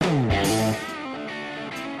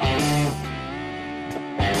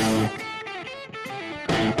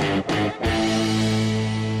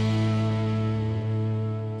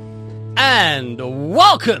And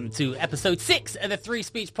welcome to episode 6 of the Three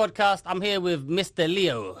Speech Podcast. I'm here with Mr.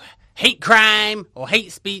 Leo. Hate crime or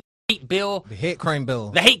hate speech, hate bill. The hate crime bill.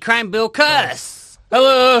 The hate crime bill curse.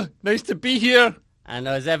 Hello, nice to be here. And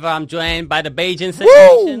as ever, I'm joined by the Bajan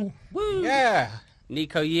sensation. Woo! Yeah.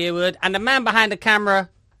 Nico Yearwood. And the man behind the camera.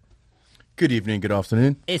 Good evening, good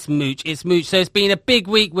afternoon. It's Mooch. So it's been a big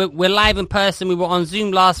week. We're live in person. We were on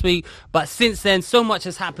Zoom last week. But since then, so much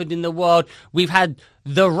has happened in the world. We've had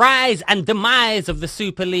the rise and demise of the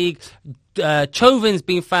Super League. Chauvin's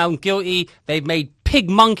been found guilty. They've made pig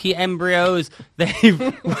monkey embryos.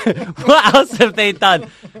 What else have they done?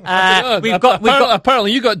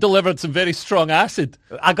 Apparently you got delivered some very strong acid.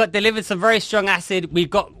 I got delivered some very strong acid. We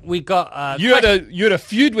got. You had a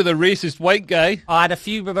feud with a racist white guy. I had a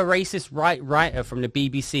feud with a racist writer from the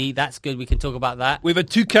BBC. That's good. We can talk about that. We've had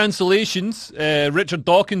 2 cancellations. Richard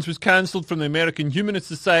Dawkins was cancelled from the American Humanist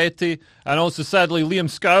Society, and also sadly Liam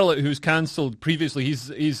Scarlett, who's cancelled previously.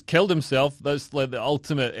 He's killed himself. That's like the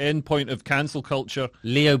ultimate end point of cancel culture.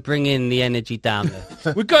 Leo, bring in the energy down there.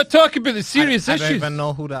 We've got to talk about the serious I issues. don't even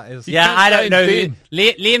know who that is. Yeah, I don't know. vain.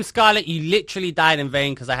 Liam Scarlett, you literally died in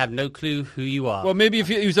vain because I have no clue who you are. Well, maybe if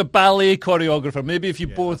he was a ballet choreographer, maybe if you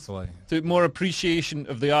both that's why. took more appreciation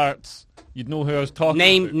of the arts, you'd know who I was talking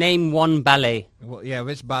about. Name one ballet. Well, yeah,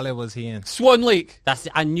 which ballet was he in? Swan Lake. That's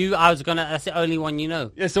it. I knew I was gonna. That's the only one you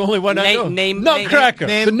know. It's the only one I know. Name- Nutcracker.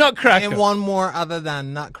 The Nutcracker. Name one more other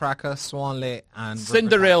than Nutcracker, Swan Lake, and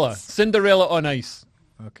Cinderella. River Cats. Cinderella on Ice.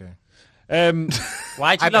 Okay.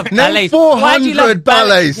 Why do you love Name ballet? 400 Why do you love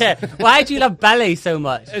ballets. Yeah. Why do you love ballet so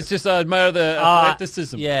much? It's just I admire the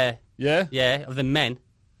athleticism. Yeah. Yeah? Yeah. Of the men.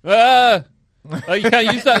 Ah! Oh, you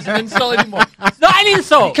can't use that as an insult anymore. It's not an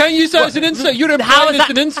insult. You can't use that as an insult. You're How implying is it's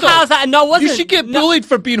that? an insult. How's that? No, it wasn't. You should get No. bullied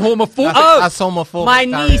for being homophobic. That's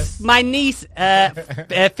homophobic. My niece,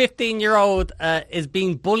 15-year-old, is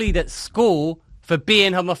being bullied at school for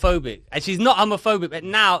being homophobic, and she's not homophobic. But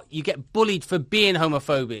now you get bullied for being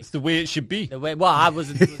homophobic. It's the way it should be. I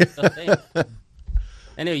wasn't saying.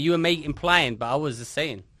 Anyway, you were implying, but I was just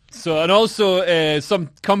saying. So, and also some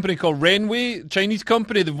company called Renway, Chinese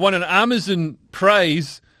company, they've won an Amazon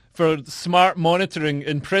prize for smart monitoring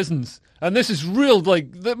in prisons. And this is real,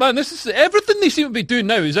 this is everything they seem to be doing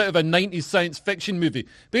now is out of a 90s science fiction movie.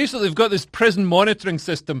 Basically, they've got this prison monitoring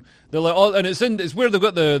system. They're like, and it's where they've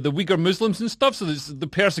got the Uyghur Muslims and stuff. So there's the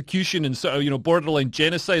persecution and sort of, borderline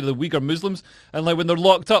genocide of the Uyghur Muslims. And like when they're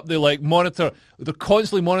locked up, they they're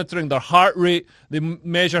constantly monitoring their heart rate. They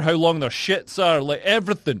measure how long their shits are. Like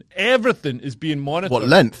everything is being monitored. What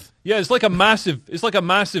length? Yeah, it's like a massive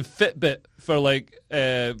Fitbit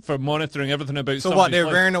for monitoring everything about. So what? They're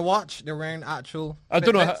life. wearing a watch. They're wearing actual. I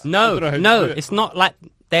don't know. Fitbits? I don't know how to No, do it. it's not like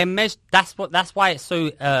they're measured. That's why it's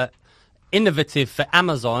so innovative for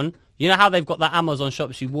Amazon. You know how they've got the Amazon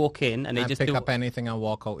shops, you walk in and they And just pick do up anything and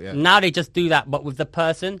walk out. Yeah. Now they just do that, but with the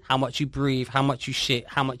person, how much you breathe, how much you shit,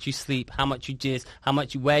 how much you sleep, how much you jizz,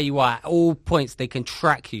 where you are, at all points they can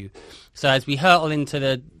track you. So as we hurtle into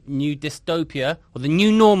the new dystopia, or the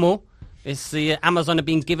new normal, it's the Amazon are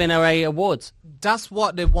being given away awards. That's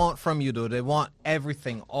what they want from you, though. They want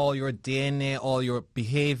everything, all your DNA, all your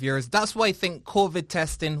behaviors. That's why I think COVID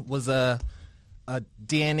testing was a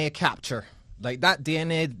DNA capture. Like that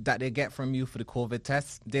DNA that they get from you for the COVID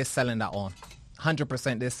test, they're selling that on.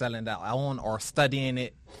 100% they're selling that on or studying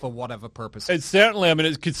it for whatever purpose. It's certainly,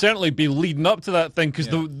 it could certainly be leading up to that thing because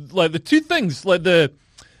the two things, any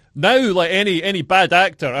bad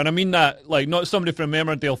actor, and I mean that like not somebody from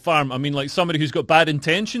Emmerdale Farm, I mean like somebody who's got bad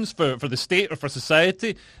intentions for the state or for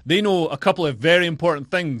society, they know a couple of very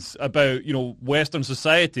important things about, Western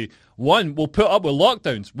society. One, we'll put up with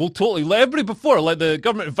lockdowns. We'll totally, like everybody before, like the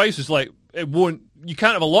government advice was like, you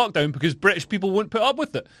can't have a lockdown because British people won't put up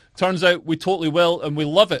with it. Turns out we totally will and we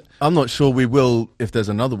love it. I'm not sure we will if there's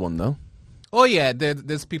another one though. Oh yeah,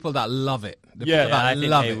 there's people that love it. I think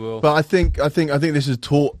they will. But I think this has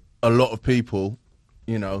taught a lot of people,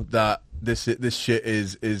 that this shit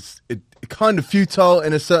is kind of futile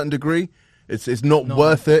in a certain degree. It's not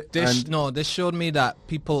worth it. This showed me that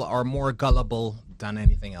people are more gullible than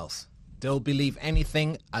anything else. They'll believe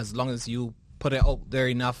anything as long as you put it out there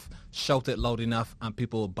enough, shout it loud enough, and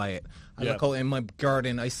people will buy it. I look out in my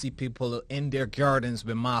garden, I see people in their gardens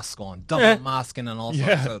with masks on, double masking and all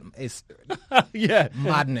sorts of. It's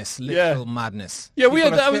madness, literal madness. Yeah,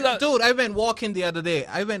 Dude, I went walking the other day.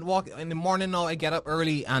 I went walking in the morning now, I get up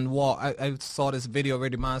early and walk. I saw this video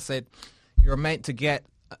where the man said, you're meant to get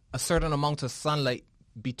a certain amount of sunlight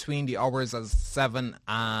between the hours of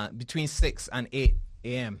between 6 and 8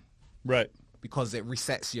 a.m. Right. because it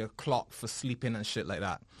resets your clock for sleeping and shit like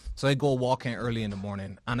that. So I go walking early in the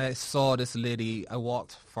morning, and I saw this lady. I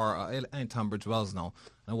walked in Tunbridge Wells now.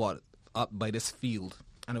 I walked up by this field,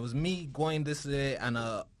 and it was me going this way, and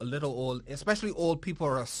a little old, especially old people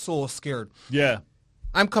are so scared. Yeah.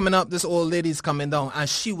 I'm coming up, this old lady's coming down, and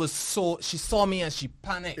she saw me and she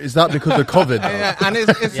panicked. Is that because of COVID? though? Yeah, and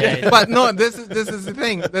it's but no, this is the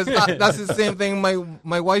thing. That's the same thing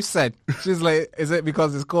my wife said. She's like, is it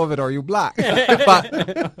because it's COVID or are you black?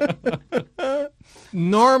 But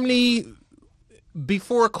normally,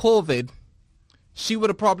 before COVID, she would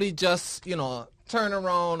have probably just, turn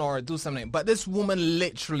around or do something. But this woman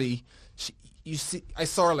literally, I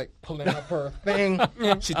saw her like pulling up her thing.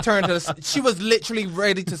 She turned she was literally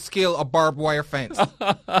ready to scale a barbed wire fence.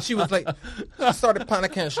 She was like, she started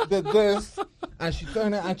panicking. She did this, and she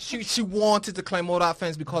turned it, and she wanted to climb over that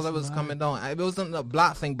fence because I was coming down. It wasn't a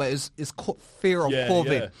black thing, but it's fear of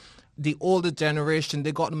COVID. Yeah. The older generation,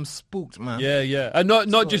 they got them spooked, man. Yeah. And not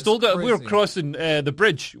just it's older. We were crazy. crossing the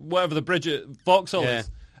bridge, whatever the bridge at Vauxhall Yeah.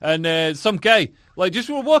 is. And some guy, like, just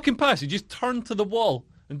we were walking past, he just turned to the wall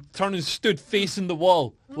and turned and stood facing the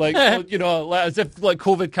wall. Like, like, as if, like,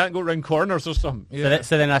 COVID can't go around corners or something. Yeah.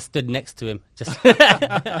 So then I stood next to him. Just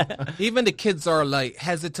Even the kids are like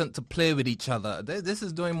hesitant to play with each other. This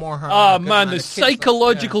is doing more harm. Oh than good, man, the kids are-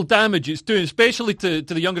 psychological damage it's doing, especially to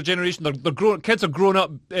the younger generation. Kids are growing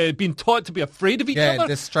up being taught to be afraid of each other.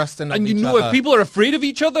 Distrusting of And each if other. people are afraid of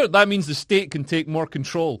each other, that means the state can take more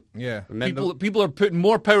control. Yeah, People are putting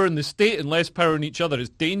more power in the state and less power in each other. It's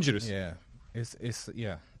dangerous. yeah, it's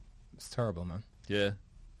terrible, man. Yeah.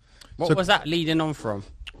 what was that leading on from?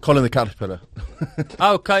 Colin the Caterpillar.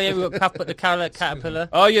 Oh, okay, yeah, we got Cuff, but the caterpillar.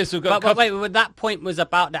 Oh yeah, so we've got But wait, that point was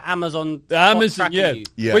about the Amazon. the Amazon, tracking you.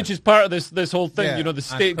 Yeah. which is part of this whole thing. Yeah, The and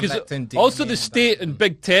state, because collecting also DNA the and state that. and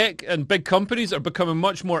big tech and big companies are becoming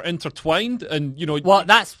much more intertwined. And Well,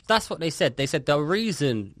 that's what they said. They said the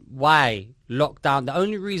reason why the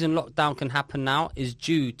only reason lockdown can happen now is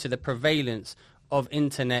due to the prevalence of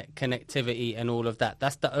internet connectivity and all of that.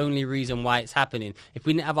 That's the only reason why it's happening. If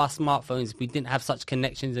we didn't have our smartphones, if we didn't have such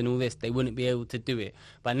connections and all this, they wouldn't be able to do it.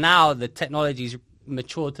 But now the technology's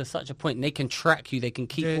matured to such a point, and they can track you, they can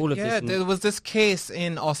keep all of this. Yeah, and- there was this case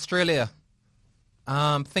in Australia.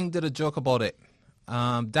 Thing did a joke about it.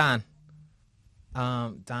 Dan,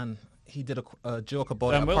 he did a joke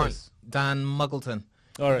about Dan it. Willis? Dan Muggleton.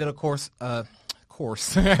 All right. He did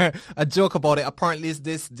a joke about it. Apparently, it's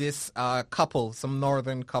this couple,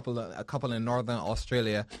 a couple in northern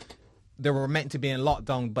Australia. They were meant to be in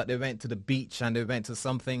lockdown, but they went to the beach and they went to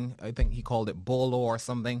something. I think he called it Bolo or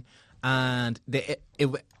something, and it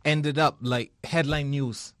ended up like headline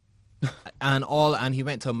news. And he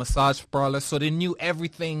went to a massage parlor, so they knew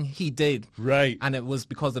everything he did. Right. And it was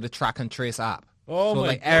because of the track and trace app. Oh, so my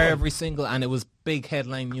like God. every single, and it was big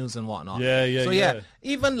headline news and whatnot. Yeah, So yeah.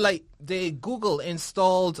 even like Google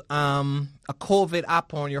installed a COVID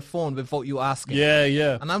app on your phone without you asking.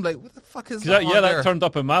 Yeah. And I'm like, what the fuck is that? That turned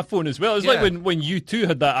up on my phone as well. It's like Yeah. when U2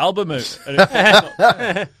 had that album out. And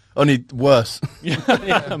it Only worse.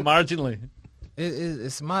 marginally.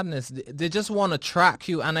 It's madness. They just want to track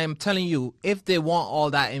you, and I'm telling you, if they want all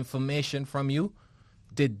that information from you,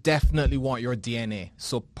 they definitely want your DNA.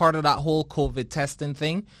 So part of that whole COVID testing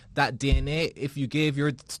thing, that DNA, if you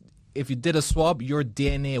did a swab, your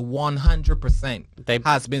DNA 100%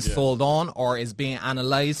 has been sold on or is being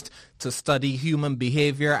analyzed to study human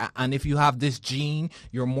behavior. And if you have this gene,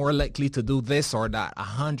 you're more likely to do this or that.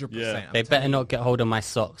 100%. Yeah. They better not get hold of my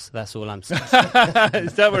socks. That's all I'm saying.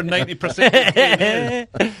 Is that where 90%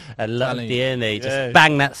 I love Telling you. DNA. Just Yeah.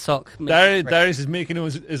 bang that sock. Darius is making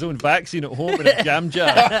his own vaccine at home in a jam jar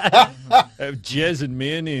out of jizz and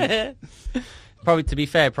mayonnaise. Probably, to be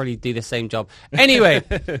fair, probably do the same job. Anyway,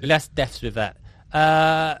 less deaths with that.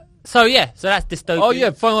 So that's dystopian. Oh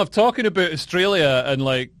yeah, finally, I'm talking about Australia and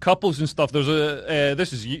like couples and stuff. There's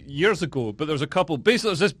this is years ago, but there's a couple. Basically,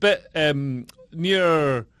 there's this bit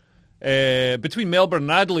near between Melbourne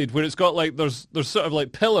and Adelaide where it's got like there's sort of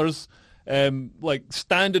like pillars like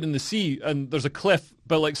standing in the sea, and there's a cliff,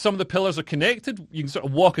 but like some of the pillars are connected. You can sort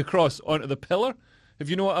of walk across onto the pillar, if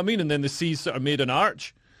you know what I mean, and then the sea's sort of made an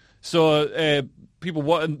arch. So people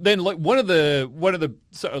want, and then like one of the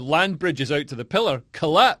sort of land bridges out to the pillar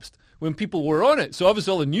collapsed when people were on it. So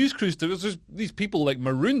obviously all the news crews, there's just these people like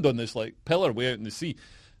marooned on this like pillar way out in the sea.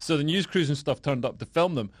 So the news crews and stuff turned up to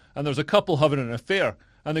film them, and there was a couple having an affair,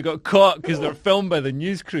 and they got caught because they're filmed by the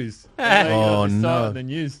news crews. And, Oh, they saw it no. in the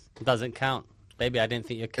news. Doesn't count. Baby, I didn't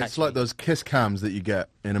think you'd catch It's like me. those kiss cams that you get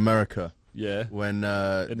in America Yeah. when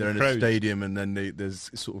they're in a crowd. stadium and then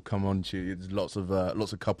there's sort of come on to you. There's lots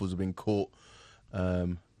of couples have been caught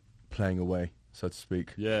playing away, so to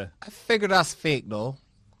speak. Yeah. I figure that's fake though,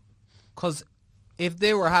 because if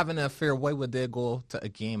they were having an affair, why would they go to a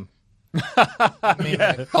game? I mean,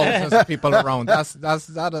 like, thousands of people around.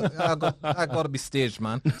 That got to be staged,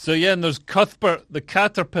 man. So yeah, and there's Cuthbert the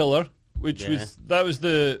caterpillar, which was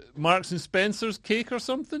the Marks and Spencer's cake or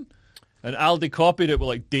something, and Aldi copied it with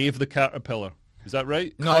like Dave the caterpillar. Is that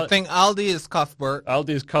right? No, I think Aldi is Cuthbert. Aldi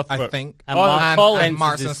is Cuthbert. I think, And and Marks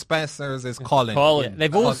Marks is- and Spencer's is Colin. Colin. Yeah,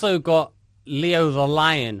 they've also got Leo the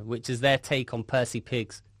Lion, which is their take on Percy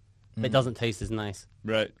Pigs. But it doesn't taste as nice.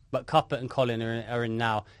 Right. But Cuthbert and Colin are in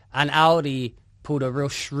now. And Aldi pulled a real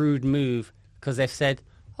shrewd move because they've said,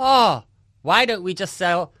 why don't we just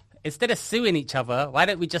sell, instead of suing each other, why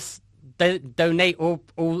don't we just donate all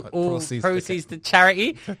proceeds to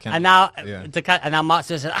charity? And now, and now Mark's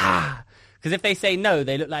just said, because if they say no,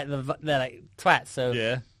 they look like they're like twats. So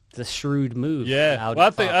it's a shrewd move. Yeah.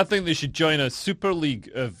 Well, I think they should join a super league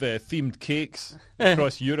of themed cakes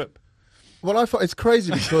across Europe. Well, I thought it's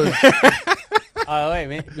crazy because Oh wait a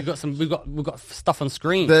minute, we've got stuff on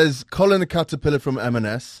screen. there's Colin the Caterpillar from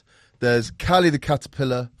M&S. There's Callie the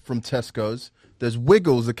Caterpillar from Tesco's. There's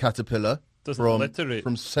Wiggles the Caterpillar Doesn't alliterate.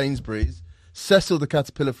 from Sainsbury's. Cecil the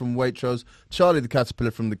Caterpillar from Waitrose. Charlie the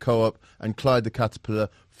Caterpillar from the Co-op. And Clyde the Caterpillar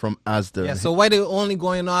from Asda. Yeah, so why they only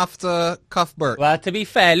going after Cuthbert? Well, to be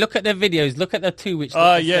fair, look at the videos. Look at the two which.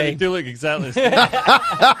 Oh, look the yeah, they same. do look exactly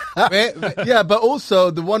the same. Yeah, but also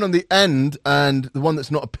the one on the end and the one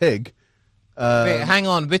that's not a pig. Wait, hang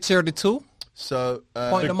on, which are the two? So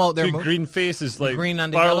Point them out there, Two Mo. green faces, like green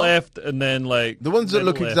and the far yellow? left, and then like the ones that middle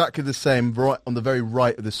look left. exactly the same, right on the very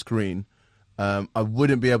right of the screen. I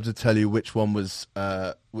wouldn't be able to tell you which one was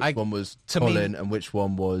to me, Colin and which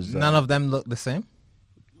one was. None of them look the same.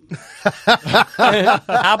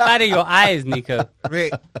 How bad are your eyes, Nico?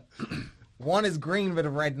 Wait, one is green with a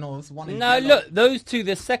red nose. One is No, yellow. look, those two,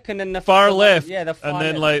 the second and the Far the one- left, Yeah, the far and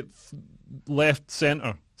then left. like left,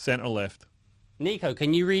 center left. Nico,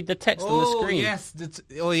 can you read the text on the Oh screen? yes,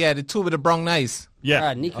 the two with the brown eyes. Yeah.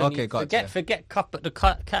 Right, Nico, Okay, gotcha. forget Cuthbert the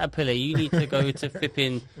caterpillar. You need to go to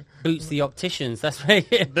flipping Boots the opticians. That's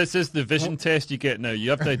right. This is the vision test you get now. You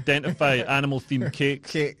have to identify animal-themed cakes.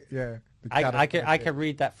 Okay, yeah. I can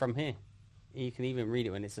read that from here. You can even read it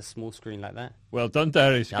when it's a small screen like that. Well done,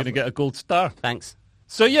 Darius. You're going to get a gold star. Thanks.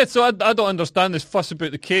 So yeah, I don't understand this fuss about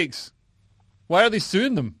the cakes. Why are they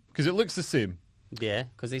suing them? Because it looks the same. Yeah,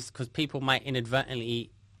 because people might inadvertently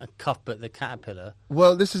eat a Cuthbert the caterpillar.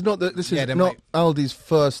 Well, this is not they not might- Aldi's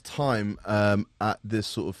first time at this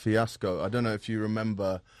sort of fiasco. I don't know if you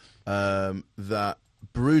remember that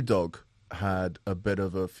Brewdog had a bit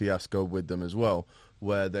of a fiasco with them as well,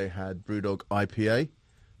 where they had Brewdog IPA,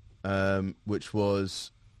 which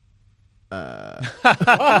was.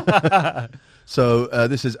 So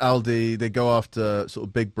this is Aldi. They go after sort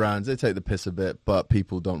of big brands. They take the piss a bit, but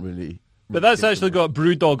people don't really. But that's actually got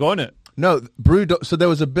Brewdog on it. No, Brewdog. So there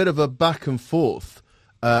was a bit of a back and forth.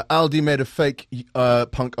 Aldi made a fake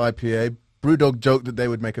punk IPA. Brewdog joked that they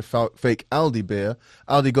would make a fake Aldi beer.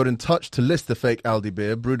 Aldi got in touch to list the fake Aldi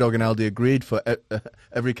beer. Brewdog and Aldi agreed for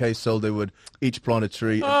every case sold they would each plant a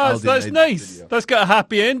tree. and Oh, Aldi that's made the nice. video. That's got a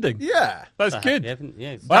happy ending. Yeah. That's good.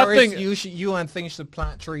 Yeah. I Darius, think you and things should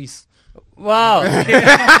plant trees. Wow,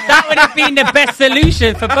 that would have been the best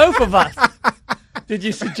solution for both of us. Did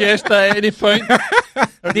you suggest that at any point?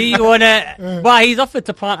 Do you want to? Well, he's offered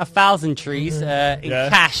to plant 1,000 trees in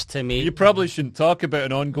cash to me. You probably shouldn't talk about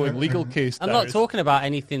an ongoing legal case. I'm not Darius. talking about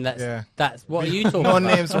anything that's. Yeah. That's what are you talking No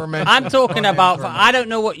about? names were mentioned. I'm talking No names about. were I don't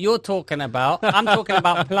know what you're talking about. I'm talking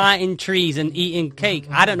about planting trees and eating cake.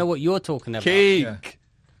 I don't know what you're talking about. Cake.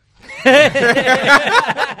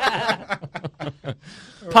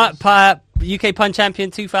 UK Pun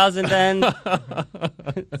Champion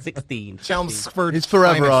 2016. Chelmsford. He's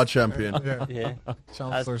forever finest. our champion. Yeah,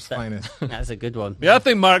 Chelmsford's finest. that's a good one. Yeah, I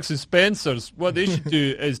think Marks and Spencer's. What they should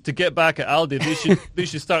do is to get back at Aldi. They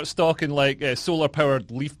should start stocking like solar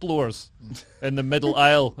powered leaf blowers in the middle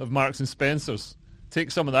aisle of Marks and Spencer's.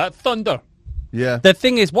 Take some of that thunder. Yeah. The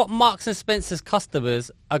thing is, what Marks and Spencer's customers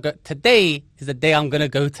are today is the day I'm going to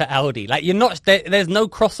go to Aldi. Like you're not, there's no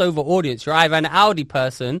crossover audience. You're either an Aldi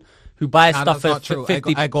person who buys Nah, stuff that's for not true.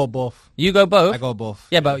 50. I go both. You go both. I go both.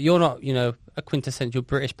 Yeah, but you're not, a quintessential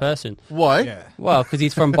British person. Why? Yeah. Well, because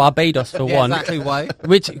he's from Barbados for Yeah, one. exactly why.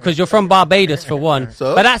 Because you're from Barbados for one.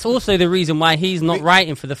 So? But that's also the reason why he's not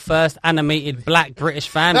writing for the first animated black British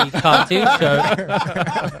family cartoon show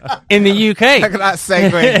in the UK. Look at that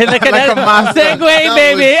segue. Look at like that a master. segue,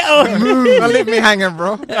 baby. Oh. Don't leave me hanging,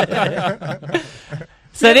 bro.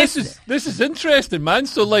 So Yeah, this this is interesting, man.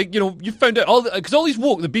 So like, you know, you found out because all these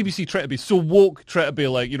woke, the BBC try to be so woke, try to be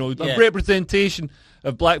like, you know, Yeah. a representation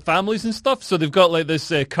of black families and stuff. So they've got like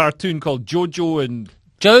this cartoon called Jojo and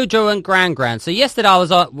Jojo and Gran. So yesterday I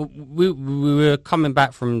was on. We were coming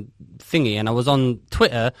back from thingy, and I was on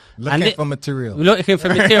Twitter Looking for material. looking for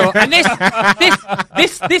material. And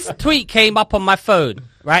this tweet came up on my phone.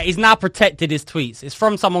 Right, he's now protected his tweets. It's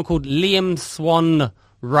from someone called Liam Swan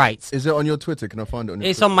Wright. Is it on your Twitter? Can I find it on your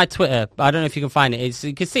It's Twitter? on my Twitter, but I don't know if you can find it.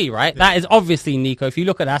 You can see, right? That is obviously Nico. If you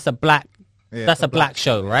look at that, that's a black. Yeah, That's a black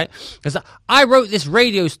show, right? Because I wrote this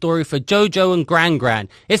radio story for Jojo and Gran.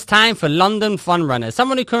 It's time for London fun runners.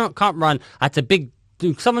 Someone who can't run at a big.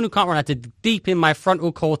 Someone who can't run at a deep in my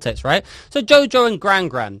frontal cortex, right? So Jojo and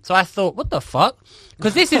Gran. So I thought, what the fuck?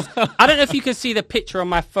 Because this is. I don't know if you can see the picture on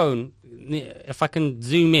my phone. If I can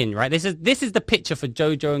zoom in, right? This is the picture for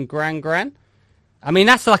Jojo and Gran. I mean,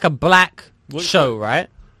 that's like a black show, right?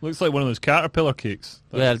 looks like one of those caterpillar cakes.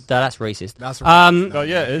 Yeah, that's racist. That's right. Oh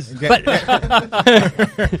yeah, it is. But I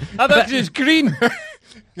thought it was green.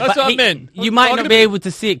 That's what I meant. You might not be able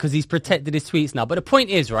to see it because he's protected his tweets now. But the point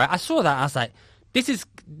is, right? I saw that. I was like, this is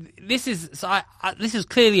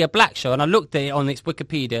clearly a black show, and I looked at it on its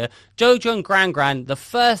Wikipedia. Jojo and Gran, the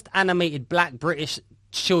first animated black British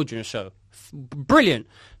children's show. Brilliant.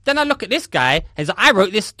 Then I look at this guy, and I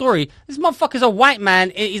wrote this story. This motherfucker's a white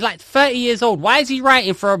man. He's like 30 years old. Why is he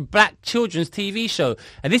writing for a black children's TV show?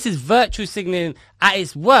 And this is virtue signaling at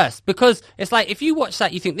its worst. Because it's like, if you watch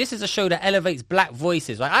that, you think this is a show that elevates black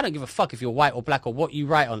voices. Like, I don't give a fuck if you're white or black or what you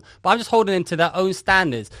write on. But I'm just holding them to their own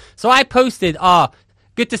standards. So I posted,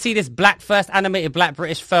 good to see this black first animated black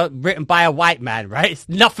British film written by a white man, right?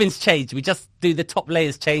 Nothing's changed. We just do the top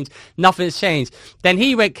layers change. Nothing's changed. Then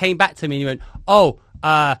he came back to me and he went,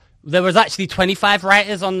 there was actually 25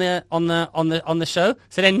 writers on the show.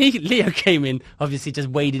 So then Leo came in, obviously just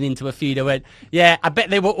wading into a feud and went, yeah, I bet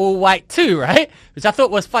they were all white too, right? Which I thought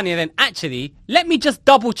was funny. And then actually, let me just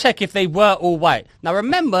double check if they were all white. Now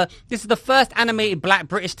remember, this is the first animated black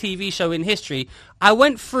British TV show in history. I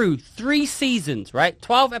went through 3 seasons, right?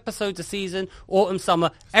 12 episodes a season, autumn, summer.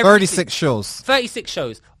 36 shows. 36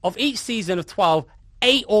 shows. Of each season of 12,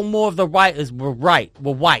 8 or more of the writers were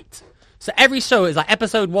white. So every show is like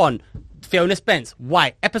episode 1, Fiona Spence,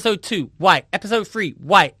 white. Episode 2, white. Episode 3,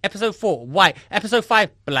 white. Episode 4, white. Episode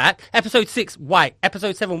 5, black. Episode 6, white.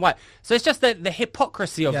 Episode 7, white. So it's just the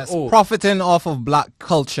hypocrisy of it all. Profiting off of black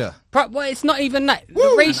culture. Well, it's not even that.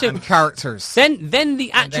 The ratio. And characters. Then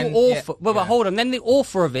the actual author. But Hold on. Then the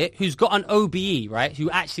author of it, who's got an OBE, right,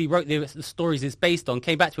 who actually wrote the stories it's based on,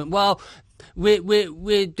 came back to it. Well,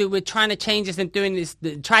 we're trying to change this and doing this.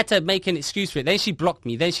 Tried to make an excuse for it. Then she blocked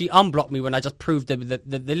me. Then she unblocked me when I just proved the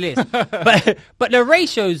list. but the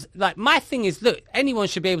ratios, like, my thing is, look, anyone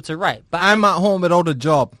should be able to write. But I'm at home without a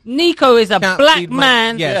job. Nico is a black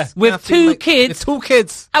man with 2 kids. 2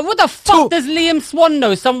 kids. And what the fuck does Liam Swan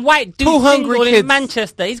know? Some white dude 2 hungry single in kids.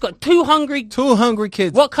 Manchester. He's got 2 hungry. 2 hungry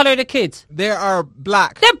kids. What colour are the kids? They are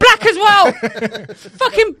black. They're black as well.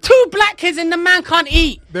 Fucking 2 black kids and the man can't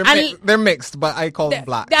eat. They're mixed, but I call them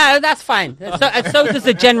black. Yeah, that's fine. So does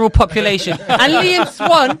the general population. And Liam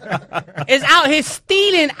Swan is out here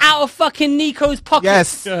stealing out of fucking Nico's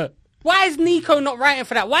pockets. Yes. Why is Nico not writing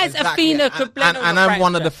for that? Why is Athena Kableno And I'm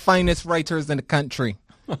one of the finest writers in the country.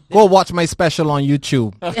 Go watch my special on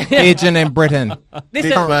YouTube. Agent in Britain. Big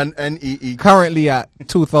man, NEE. Currently at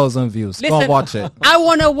 2,000 views. Go Listen, watch it. I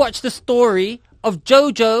want to watch the story of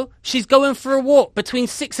Jojo. She's going for a walk between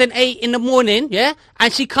 6 and 8 in the morning, yeah?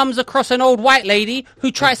 And she comes across an old white lady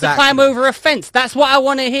who tries to climb over a fence. That's what I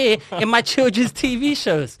want to hear in my children's TV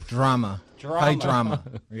shows. Drama. High drama.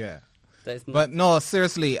 Yeah. But no,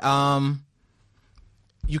 seriously, you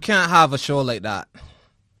can't have a show like that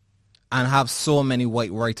and have so many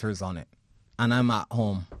white writers on it. And I'm at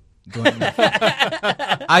home doing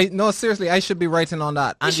that. Seriously, I should be writing on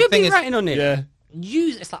that. You should be writing on it. Yeah.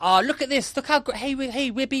 It's like, look at this. Look how great.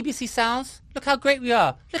 Hey, we're BBC Sounds. Look how great we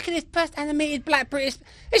are. Look at this first animated black British.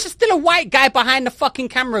 It's just still a white guy behind the fucking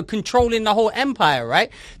camera controlling the whole empire,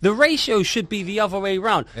 right? The ratio should be the other way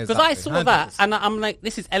around. Because I saw that and I'm like,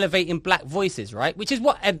 this is elevating black voices, right? Which is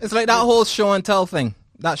what... It's like that whole show and tell thing.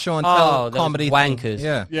 That show and tell comedy wankers. Thing.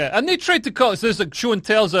 Yeah. Yeah, and they tried to call it, so there's like show and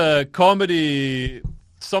tell's a comedy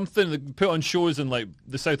something. They put on shows in like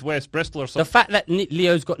the Southwest, Bristol or The something. fact that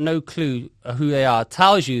Leo's got no clue who they are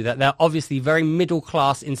tells you that they're obviously very middle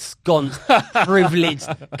class, ensconced, privileged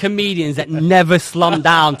comedians that never slum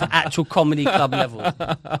down to actual comedy club levels.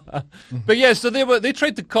 But yeah, so they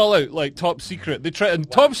tried to call out like Top Secret.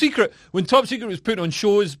 Top Secret, when Top Secret was putting on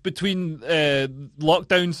shows between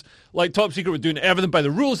lockdowns, like Top Secret were doing everything by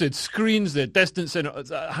the rules. They had screens, they had distancing,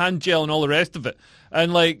 hand gel, and all the rest of it.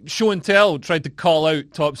 And like Show and Tell tried to call out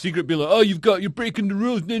Top Secret, be like, "Oh, you're breaking the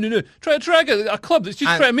rules." No. Try to track a club that's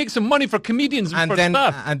just trying to make some money for comedians and for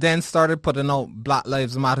staff. And then started putting out Black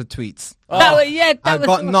Lives Matter tweets. That I was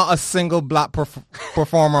got not a single black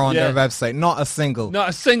performer on their website. Not a single. Not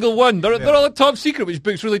a single one. They're all at Top Secret, which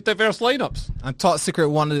books really diverse lineups. And Top Secret,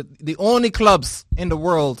 one of the only clubs in the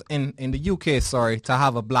world, in the UK, to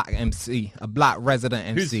have a black MC, a black resident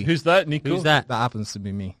MC. Who's that, Nico? Who's that? That happens to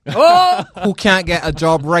be me. Oh! Who can't get a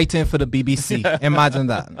job writing for the BBC? Imagine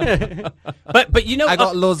that. But you know, I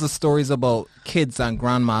got loads of stories about kids and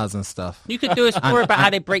grandmas and stuff. you could do a story about how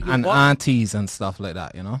they break your and watch. aunties and stuff like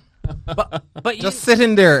that, you know? But you, Just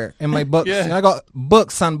sitting there in my books. Yeah. I got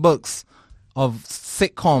books and books of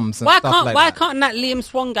sitcoms and stuff like why that. can't that Liam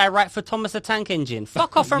Swan guy write for Thomas the Tank Engine?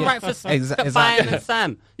 Fuck off and write for Exactly. Fire and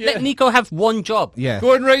Sam. Let Nico have one job. Yeah.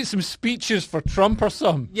 Go and write some speeches for Trump or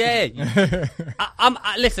something. Yeah.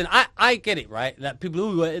 Listen, I get it, right? That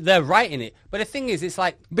people, they're writing it. But the thing is, it's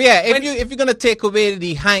like... But yeah, when- if you're gonna take away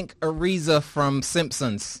the Hank Ariza from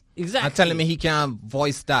Simpsons, Exactly. and telling me he can't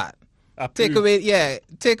voice that, Apu.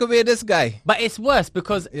 take away this guy. But it's worse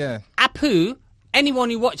because Yeah. Apu, anyone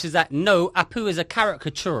who watches that know Apu is a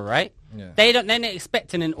caricature, right? Yeah. They're not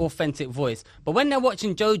expecting an authentic voice. But when they're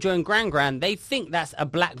watching Jojo and Gran Gran, they think that's a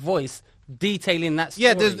black voice detailing that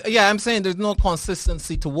story. I'm saying there's no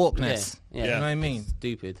consistency to wokeness. Yeah. You know what I mean?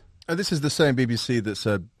 Stupid. And this is the same BBC that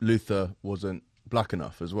said Luther wasn't black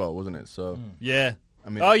enough as well, wasn't it? So Yeah. I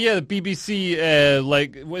mean- oh yeah, the BBC,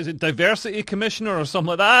 what is it, Diversity Commissioner or something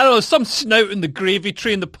like that? I don't know, some snout in the gravy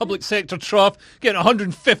train, the public sector trough, getting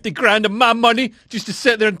 150 grand of my money just to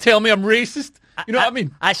sit there and tell me I'm racist. You know what I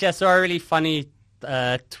mean? Actually, I saw a really funny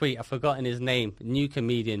tweet. I've forgotten his name. New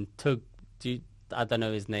comedian. I don't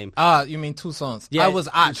know his name. You mean Two Sons? Yeah, I was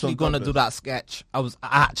actually Sons going to Douglas. do that sketch. I was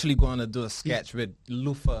actually going to do a sketch with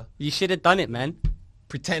Luther You should have done it, man.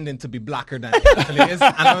 pretending to be blacker than he actually is.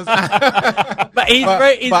 And I was, But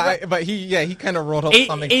he kind of wrote up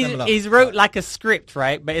something similar. he's wrote like a script,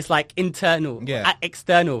 right? But it's like internal, Yeah.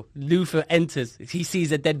 external. Luther enters. He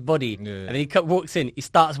sees a dead body, Yeah. and he walks in. He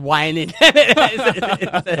starts whining.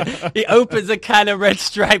 He opens a can of Red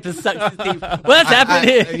Stripe and sucks his teeth. What's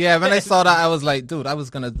happening here? Yeah, when I saw that, I was like, dude, I was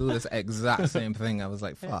going to do this exact same thing. I was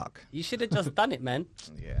like, fuck. You should have just done it, man.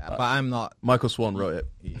 Yeah, but I'm not. Michael Swan wrote it.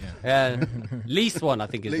 Yeah. Lee Swan, I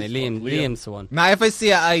think his name. Liam Swan. Now, if I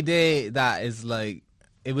see an idea that is like,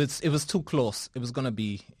 it was too close, it was going to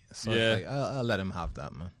be, so Yeah. it's like, I'll let him have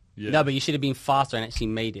that, man. Yeah. No, but you should have been faster and actually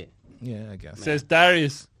made it. Yeah, I guess. Says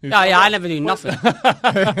Darius. No, yeah, I never do nothing.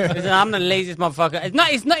 Listen, I'm the laziest motherfucker.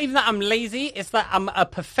 It's not even that I'm lazy. It's that I'm a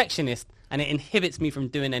perfectionist, and it inhibits me from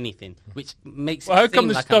doing anything, which makes Well, it seem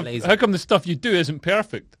like I'm lazy. how come the stuff you do isn't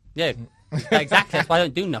perfect? Yeah, exactly. That's why I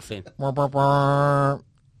don't do nothing.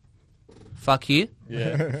 Fuck you.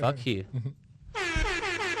 Yeah. Fuck you.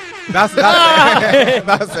 That's it.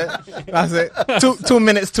 That's it. 2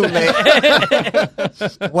 minutes too late.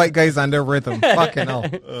 White guys and their rhythm. Fucking hell.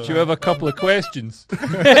 Do you have a couple of questions? We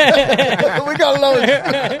got loads.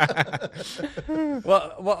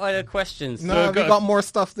 What are the questions? No, we got more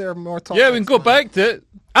stuff there, more topics. Yeah, we can go back to it.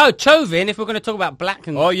 Oh, Chauvin. If we're going to talk about Black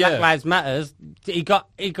yeah. Lives Matters, he got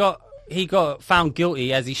found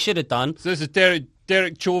guilty as he should have done. So this is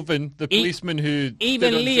Derek Chauvin, the policeman who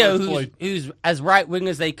Even did on Leo, George Floyd. who's as right wing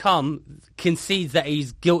as they come, concedes that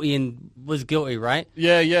he's guilty and was guilty, right?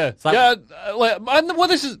 Yeah. like-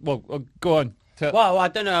 Go on. Well, I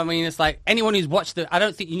don't know. I mean, it's like anyone who's watched it. I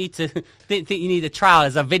don't think you need to. Didn't think you need a trial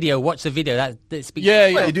as a video. Watch the video. That speaks. Yeah,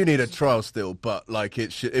 Well, yeah. you do need a trial still, but like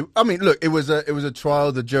it should. I mean, look, it was a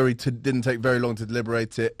trial. The jury didn't take very long to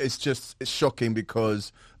deliberate it. It's shocking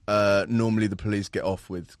because normally the police get off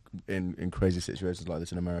with in crazy situations like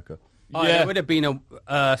this in America. Oh, Yeah. It would have been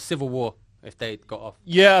a civil war if they got off.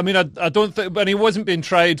 Yeah, I mean, I don't think, but he wasn't being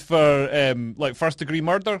tried for like first degree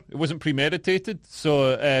murder. It wasn't premeditated,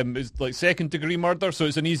 so it's like second degree murder. So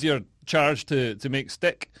it's an easier charge to make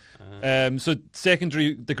stick. So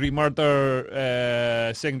secondary degree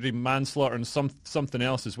murder, secondary manslaughter, and something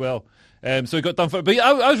else as well. So he got done for it. But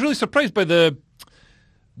I was really surprised by the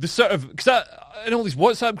sort of, because in all these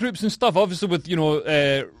WhatsApp groups and stuff, obviously with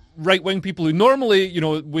right-wing people who normally,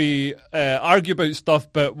 we argue about stuff,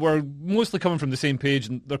 but we're mostly coming from the same page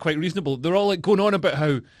and they're quite reasonable. They're all like going on about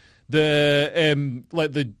how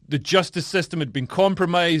the justice system had been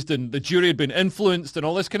compromised and the jury had been influenced and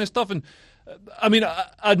all this kind of stuff. And I mean, I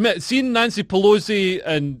admit, seeing Nancy Pelosi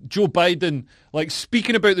and Joe Biden like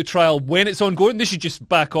speaking about the trial when it's ongoing, they should just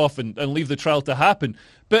back off and leave the trial to happen.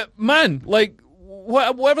 But man, like,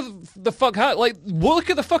 whatever the fuck, look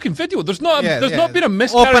at the fucking video. There's not been a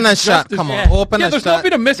miscarriage Open and of shut, justice. come on. Open and there's shut. not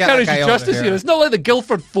been a miscarriage Get that of guy justice out of here. It's not like the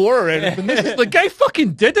Guildford 4 or anything. The guy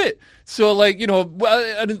fucking did it. So, like,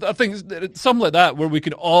 and I think it's something like that where we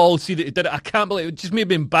can all see that he did it. I can't believe it. Just made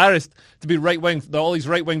me embarrassed to be right-wing, that all these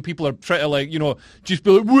right-wing people are trying to, like, just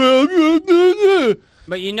be like, well,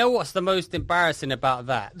 But you know what's the most embarrassing about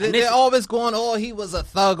that? They're always going, oh, he was a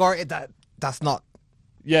thug, or that's not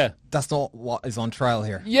what is on trial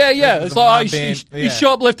here. Yeah. It's like, he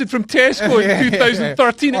shoplifted from Tesco in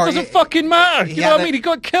 2013. It doesn't fucking matter. You know what I mean? He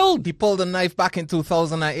got killed. He pulled a knife back in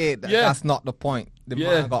 2008. That's not the point. The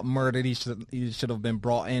man got murdered. He should have been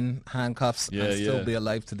brought in handcuffs and still be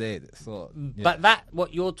alive today. So, But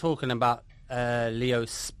what you're talking about, Leo,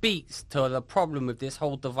 speaks to the problem with this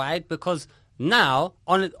whole divide, because now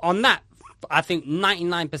on that, I think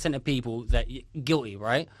 99% of people that guilty,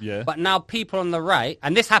 right? Yeah. But now people on the right,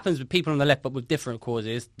 and this happens with people on the left, but with different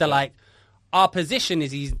causes. They're like, our position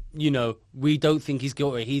is we don't think he's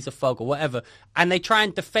guilty, he's a thug or whatever, and they try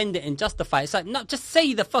and defend it and justify it. It's like, no, just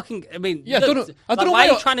say the fucking. I mean, I don't know why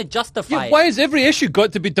are you trying to justify it? Why has every issue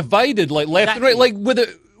got to be divided like left and right? Like with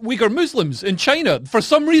the Uyghur Muslims in China, for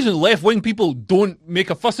some reason, left-wing people don't make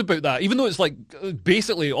a fuss about that, even though it's like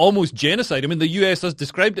basically almost genocide. I mean, the US has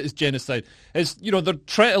described it as genocide. It's, they're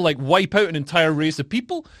trying to like wipe out an entire race of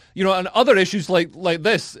people, and other issues like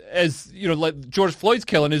this is, like George Floyd's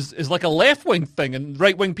killing is like a left-wing thing, and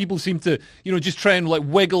right-wing people seem to, just try and like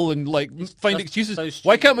wiggle and like find excuses. So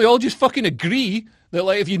why can't we all just fucking agree that,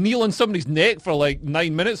 like, if you kneel on somebody's neck for like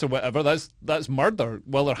 9 minutes or whatever, that's murder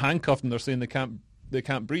while they're handcuffed and they're saying they can't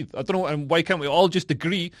breathe. I don't know, and why can't we all just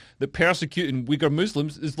agree that persecuting Uyghur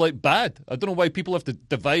Muslims is like bad? I don't know why people have to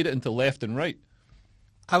divide it into left and right.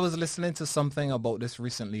 I was listening to something about this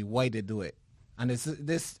recently, why they do it. And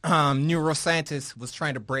this neuroscientist was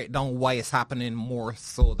trying to break down why it's happening more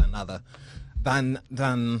so than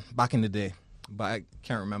back in the day. But I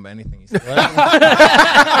can't remember anything he said.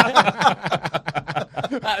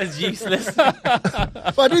 That was useless.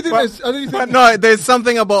 But I do think there's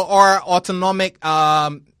something about our autonomic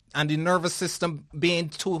and the nervous system being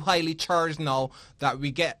too highly charged now that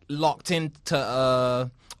we get locked into.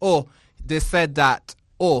 They said that.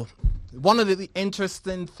 One of the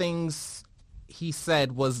interesting things he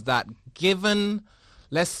said was that given,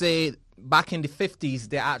 let's say, back in the 50s,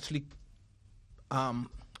 they actually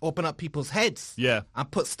open up people's heads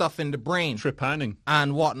and put stuff in the brain. Trepanning.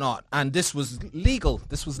 And whatnot. And this was legal.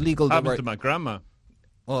 Happened to my grandma.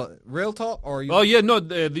 Well, real talk? Or you... Oh, yeah, no,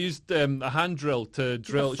 they used a hand drill to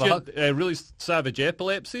drill. She had really savage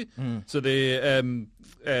epilepsy, so they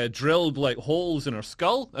drilled like holes in her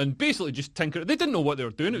skull and basically just tinkered. They didn't know what they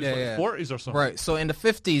were doing. It was like the 40s or something. Right, so in the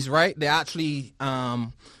 50s, right, they actually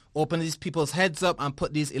opened these people's heads up and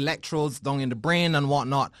put these electrodes down in the brain and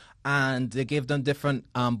whatnot, and they gave them different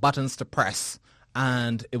buttons to press,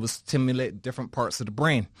 and it would stimulate different parts of the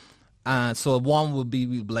brain. So one would be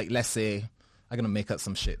like, let's say, I'm going to make up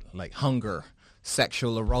some shit, like hunger,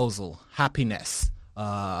 sexual arousal, happiness,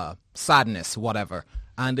 sadness, whatever.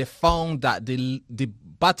 And they found that the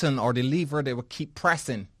button or the lever they would keep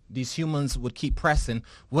pressing, these humans would keep pressing,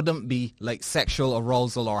 wouldn't be like sexual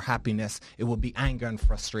arousal or happiness. It would be anger and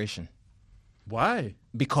frustration. Why?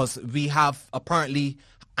 Because we have apparently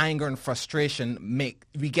anger and frustration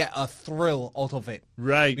we get a thrill out of it.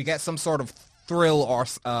 Right. We get some sort of thrill or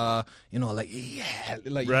like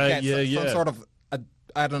right, you get some sort of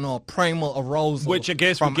I don't know, primal arousal, which I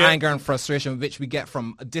guess from anger and frustration, which we get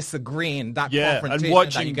from disagreeing, that confrontation, and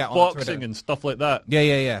watching that you get boxing and stuff like that.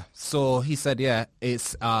 Yeah. So he said,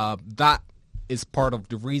 it's that is part of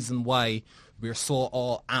the reason why we're so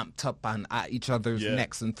all amped up and at each other's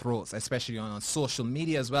necks and throats, especially on social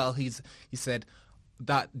media as well. He said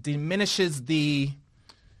that diminishes the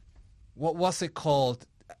what's it called?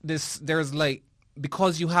 There's like,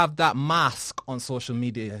 because you have that mask on social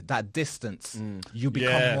media, that distance, you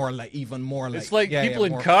become more like, even more like... It's like people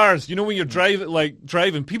in cars, when you're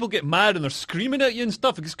driving, people get mad and they're screaming at you and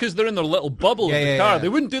stuff. It's because they're in their little bubble in the car. They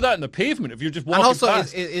wouldn't do that in the pavement if you're just walking past. And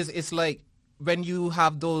also, it's like, when you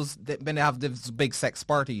have when they have those big sex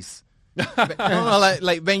parties, No,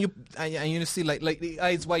 like when you and you see like the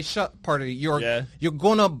eyes wide shut part of it, you're Yeah.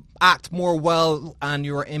 gonna act more well, and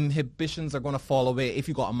your inhibitions are gonna fall away if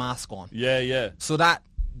you got a mask on. Yeah. So that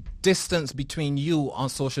distance between you on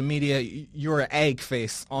social media, you're an egg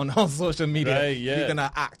face on social media. Right, yeah. You're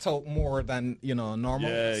gonna act out more than normal.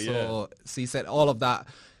 Yeah, so he said all of that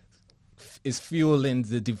is fueling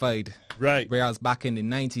the divide. Right. Whereas back in the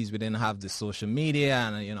 90s, we didn't have the social media,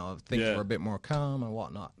 and things Yeah. were a bit more calm and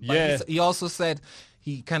whatnot. But Yeah. he also said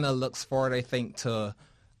he kind of looks forward, I think, to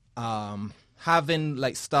having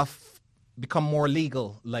like stuff become more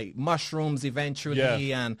legal, like mushrooms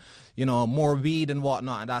eventually, and more weed and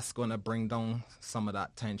whatnot, and that's going to bring down some of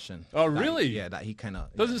that tension. Oh, that- really? Yeah, that he kind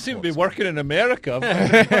of Doesn't seem to be working in America.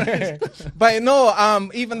 But no,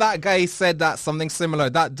 even that guy said that something similar.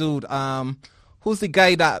 That dude, who's the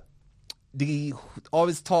guy that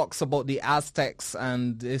always talks about the Aztecs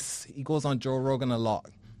and this? He goes on Joe Rogan a lot.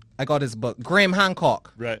 I got his book, Graham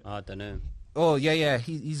Hancock. Right. I don't know. Oh yeah,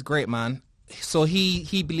 he's great, man. So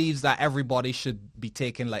he believes that everybody should be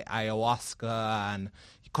taking like ayahuasca and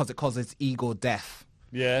because it causes ego death.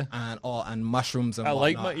 Yeah. And mushrooms and I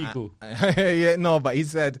like whatnot. my ego. Yeah, no, but he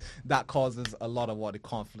said that causes a lot of what the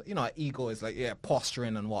conflict. Ego is like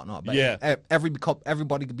posturing and whatnot. But Yeah.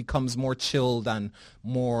 everybody becomes more chilled and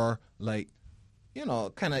more like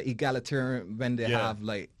kind of egalitarian when they Yeah. have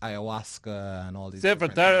like ayahuasca and all these. Except for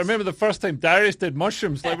different Darius, I things. remember the first time Darius did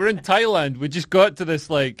mushrooms. Like we're in Thailand, we just got to this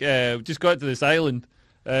this island,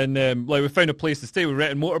 and we found a place to stay. We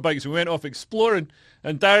rented motorbikes. We went off exploring,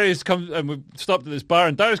 and Darius comes and we stopped at this bar.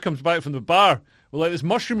 And Darius comes back from the bar with like this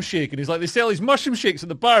mushroom shake, and he's like, they sell these mushroom shakes at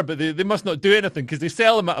the bar, but they must not do anything because they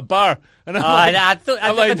sell them at a bar. And I'm like, I've I'm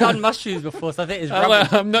never like, done mushrooms before, so I think it's I'm,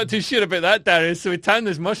 rubbish. like, I'm not too sure about that, Darius. So we tanned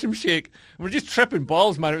this mushroom shake, and we're just tripping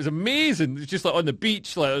balls, man. It was amazing. It was just like on the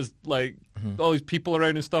beach, like it was like all these people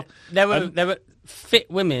around and stuff. There were And- there were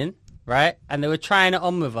fit women, right? And they were trying it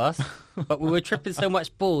on with us, but we were tripping so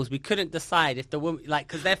much balls we couldn't decide if the woman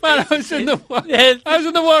because their Man, I faces- was in the water. Yeah. I was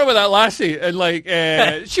in the water with that lassie, and like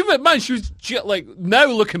she was like now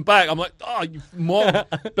looking back, I'm like, oh, you mom.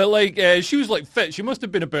 But like she was like fit. She must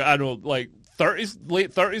have been about I don't know, like 30s,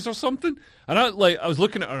 late 30s or something. And I was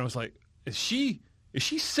looking at her, and I was like, is she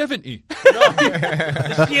 70?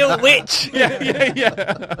 She a witch.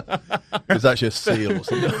 yeah. It was actually a seal or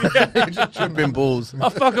something. Just tripping balls. Oh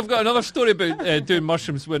fuck! I've got another story about doing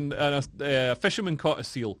mushrooms when a fisherman caught a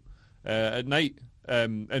seal at night,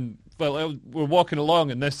 and we're walking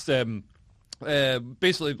along, and this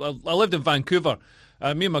basically I lived in Vancouver.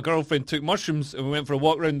 Me and my girlfriend took mushrooms and we went for a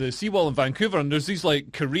walk around the seawall in Vancouver, and there's these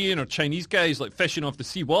like Korean or Chinese guys like fishing off the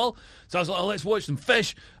seawall. So I was like, oh, let's watch them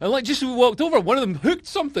fish. And like just as we walked over, one of them hooked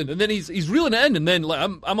something, and then he's reeling it in, and then like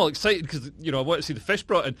I'm all excited because I want to see the fish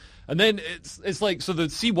brought in. And then it's like, so the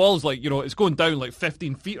seawall is like, it's going down like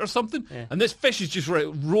 15 feet or something, and this fish is just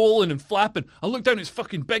rolling and flapping. I look down, it's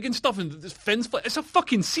fucking big and stuff, and this fin's it's a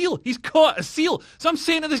fucking seal. He's caught a seal. So I'm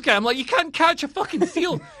saying to this guy, I'm like, you can't catch a fucking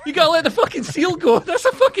seal. You gotta let the fucking seal go. That's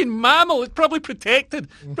a fucking mammal. It's probably protected.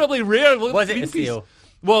 Probably rare. Was it a Greenpeace. seal?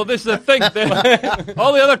 Well, this is the thing.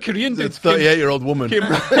 All the other Korean It's dudes a 38-year-old woman. came all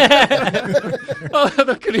the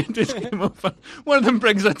other Korean dudes came over. One of them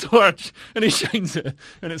brings a torch and he shines it,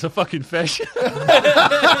 and it's a fucking fish.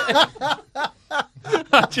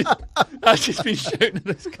 I've just been shouting at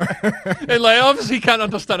this guy. And like, obviously he can't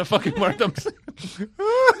understand a fucking word I'm saying.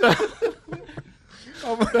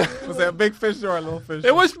 Was it a big fish or a little fish?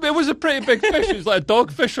 It was a pretty big fish. It was like a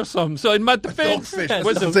dogfish or something. So in my defence, it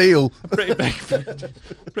was a Seal. pretty big fish.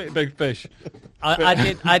 Pretty big fish. I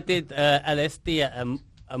did LSD at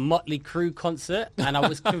a Motley Crue concert, and I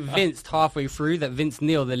was convinced halfway through that Vince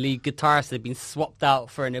Neil, the lead guitarist, had been swapped out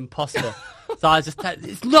for an imposter. So I was just like,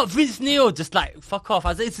 it's not Vince Neil, just like, fuck off. I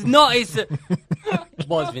was like, it's not, it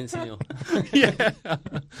was Vince Neil. Yeah.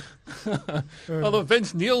 Although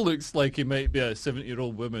Vince Neil looks like he might be a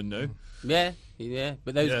 70-year-old woman now. Yeah,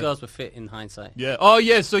 but those Yeah. girls were fit in hindsight. Yeah. Oh,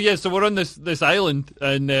 yeah. So we're on this island,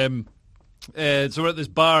 and so we're at this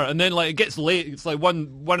bar, and then like it gets late. It's like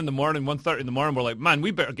 1 in the morning, 1:30 in the morning. We're like, man, we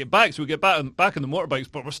better get back. So we get back on the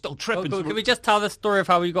motorbikes, but we're still tripping. So Can we just tell the story of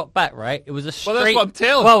how we got back, right? It was a straight... Well, that's what I'm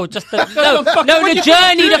telling. Well, just the... what the you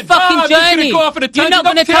journey, doing? the fucking I'm just gonna journey. go off on a You're not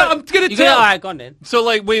tangent. going to tell... I'm gonna You're tell. All right, go on then. So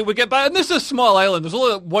like we get back, and this is a small island. There's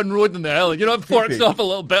only like one road in the island. It forks off a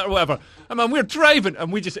little bit or whatever. I mean, we're driving,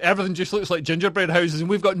 and everything just looks like gingerbread houses, and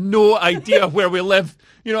we've got no idea where we live.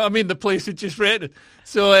 You know what I mean? The place we just rented.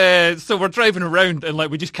 So we're driving around, and like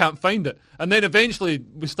we just can't find it. And then eventually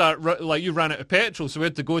we start like you ran out of petrol, so we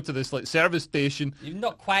had to go to this like service station. You've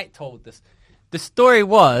not quite told this. The story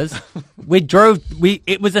was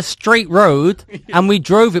it was a straight road and we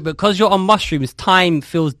drove it, because you're on mushrooms, time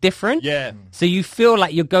feels different. Yeah. So you feel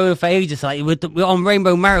like you're going for ages. Like we're on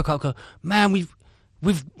Rainbow Mario Kart. Go, man, we've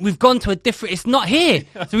gone to a different, it's not here.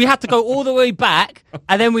 So we had to go all the way back,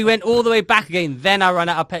 and then we went all the way back again. Then I ran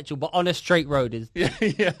out of petrol, but on a straight road is.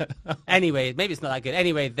 Yeah. Anyway, maybe it's not that good.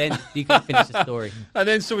 Anyway, then you can finish the story. And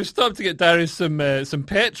then so we stopped to get Darius some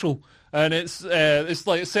petrol. And it's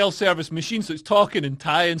like a self-service machine, so it's talking and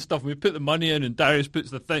tie and stuff. We put the money in, and Darius puts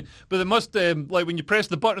the thing. But they must like when you press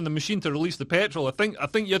the button on the machine to release the petrol. I think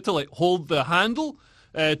you have to like hold the handle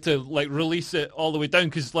to like release it all the way down,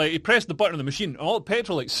 because like he pressed the button on the machine, and all the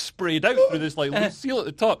petrol like sprayed out through this like little seal at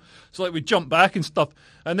the top. So like we jumped back and stuff.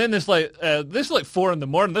 And then this like 4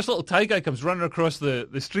 a.m. This little Thai guy comes running across the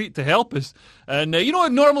street to help us. And you know,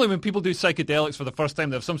 normally when people do psychedelics for the first time,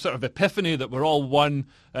 they have some sort of epiphany that we're all one,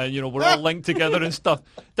 and you know, we're all linked together and stuff.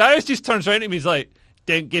 Darius just turns around to me, he's like,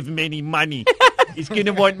 "Don't give him any money. He's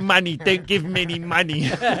gonna want money. Don't give him any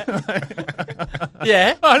money."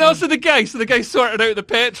 Yeah. Oh no! So the guy sorted out the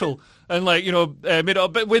petrol and like, you know, made it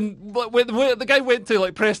up. But when the guy went to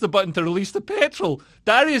like press the button to release the petrol,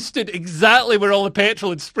 Darius stood exactly where all the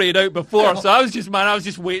petrol had sprayed out before. So I was just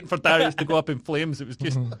waiting for Darius to go up in flames. It was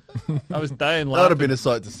just, I was dying laughing. That would have been a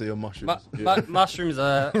sight to see on mushrooms. Mushrooms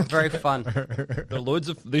are very fun. There are loads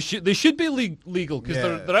of they should be legal, because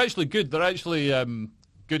they're actually good. They're actually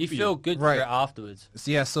good. You for feel good for it afterwards.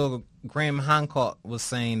 So Graham Hancock was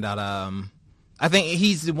saying that I think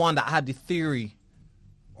he's the one that had the theory,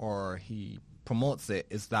 or he promotes it,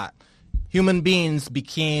 is that human beings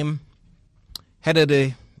became head of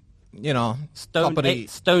the, you know,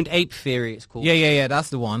 Stoned ape theory, it's called. Yeah. That's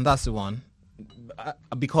the one.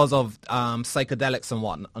 Because of psychedelics and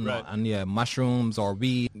whatnot, Right. and mushrooms or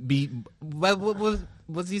weed. What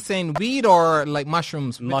was he saying? Weed or like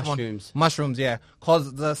mushrooms? Which one? Mushrooms. Mushrooms, yeah,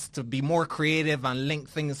 caused us to be more creative and link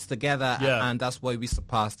things together, and that's why we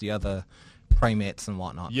surpassed the other primates and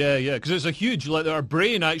whatnot. Yeah, because it's a huge, like our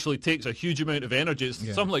brain actually takes a huge amount of energy. It's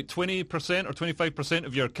something like 20% or 25%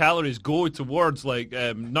 of your calories go towards like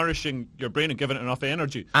nourishing your brain and giving it enough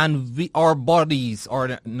energy. And our bodies,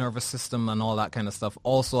 our nervous system and all that kind of stuff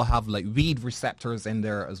also have like weed receptors in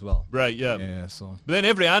there as well. Right, yeah. Yeah, so. But then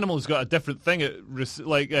every animal's got a different thing.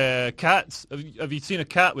 Like cats. Have you seen a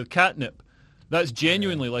cat with catnip? That's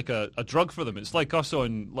genuinely like a drug for them. It's like us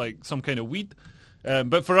on like some kind of weed.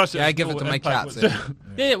 But for us, I give it to my cats.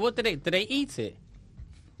 Yeah, what did they eat it?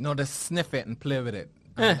 No, they sniff it and play with it.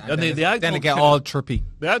 And they act then all they get kinda- all trippy.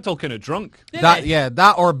 They act all kind of drunk.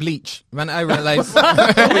 That or bleach. When I realize,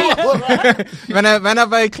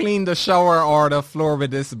 whenever I clean the shower or the floor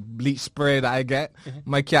with this bleach spray that I get,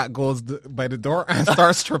 my cat goes by the door and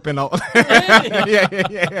starts tripping out.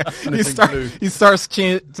 Yeah. He starts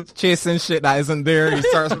chasing shit that isn't there. He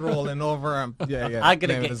starts rolling over. And, I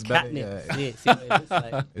gotta playing with get his belly. catnip. See what it looks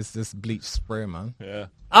like. It's this bleach spray, man. Yeah.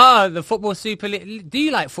 The football Super League. Do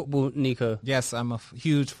you like football, Nico? Yes, I'm a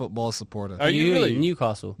huge football supporter. Are you really?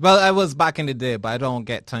 Newcastle. Well, I was back in the day, but I don't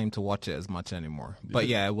get time to watch it as much anymore. But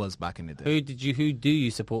yeah, I was back in the day. Who do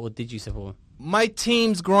you support, or did you support? My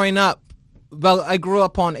teams growing up, well, I grew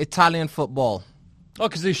up on Italian football. Oh,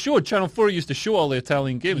 because they showed, Channel 4 used to show all the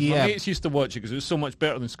Italian games. My Yeah. mates used to watch it because it was so much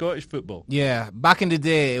better than Scottish football. Yeah, back in the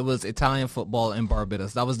day, it was Italian football in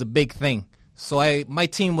Barbados. That was the big thing. So my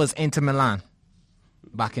team was Inter Milan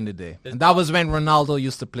back in the day. And that was when Ronaldo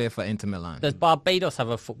used to play for Inter Milan. Does Barbados have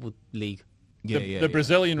a football league? The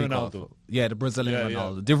Brazilian Big Ronaldo. Yeah, the Brazilian Yeah,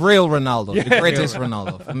 Ronaldo. The real Ronaldo. The greatest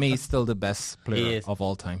Ronaldo. For me, he's still the best He player is. of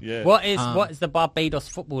all time. Yeah. What is the Barbados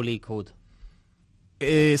Football League called?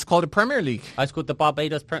 It's called the Premier League. It's called the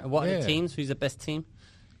Barbados. What are Yeah. the teams? Who's the best team?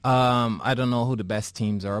 I don't know who the best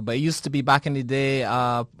teams are, but it used to be back in the day.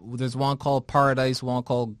 There's one called Paradise, one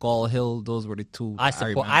called Gall Hill. Those were the two. I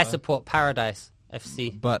remember. support Paradise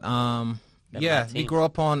FC. But They're yeah, my we team. grew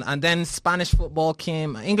up on, and then Spanish football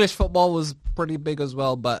came. English football was pretty big as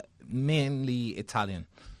well, but mainly Italian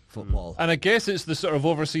football. And I guess it's the sort of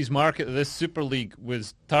overseas market that this Super League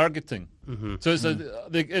was targeting. So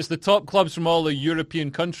it's the top clubs from all the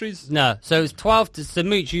European countries. No, so it's 12 to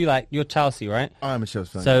Mooch. You're Chelsea, right? I'm a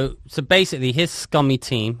Chelsea fan. So basically, his scummy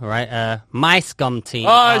team, right? My scum team.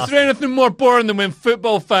 Oh, is there anything more boring than when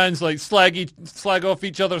football fans like slag off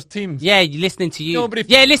each other's teams? Yeah, listening to you. Nobody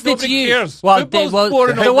listening to you. cares. Well, Football's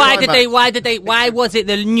boring so all why the did they? Why was it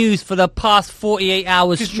the news for the past 48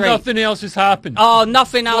 hours Because straight? nothing else has happened. Oh,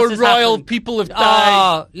 nothing else. More has royal happened. people have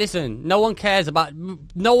died. Oh, listen, no one cared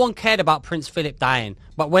about Prince Philip dying.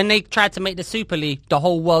 But when they tried to make the Super League, the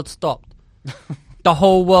whole world stopped. The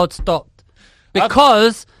whole world stopped.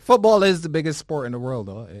 because Football is the biggest sport in the world,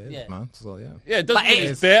 though. It is, Yeah. man. So, yeah. Yeah, it doesn't But mean it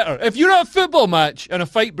it's better. If you're at a football match and a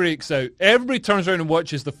fight breaks out, everybody turns around and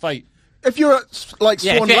watches the fight. If you're at like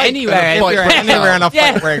Yeah, if Swan you're Lake anywhere, and a if fight You're breaks anywhere out, and a fight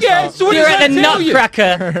Yeah. breaks Yeah, out. so what you're does at the that tell you?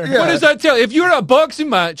 Nutcracker. What does that tell you? If you're at a boxing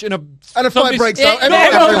match and and a fight somebody's- breaks Yeah, out, no,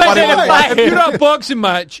 everybody everybody watches will it. fight. if you're at a boxing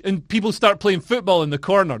match and people start playing football in the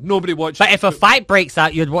corner, nobody watches. But if a fight breaks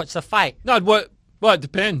out, you'd watch the fight. no, what? Well, it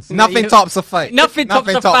depends. Nothing tops a fight. Nothing tops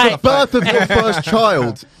a fight. Birth of your first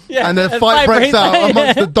child, Yeah, and a a fight fight breaks breaks out out.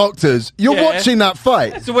 amongst the doctors. You're Yeah. watching that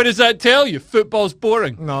fight. So what does that tell you? Football's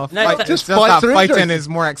boring. No, No, fight, it's just just fights that are fighting interesting. is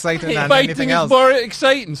more exciting than Fighting anything is else. more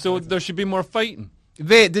exciting, so there should be more fighting.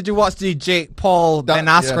 Wait, did you watch the Jake Paul Ben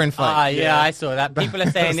That- Askren yeah. fight? Yeah, I saw that. People are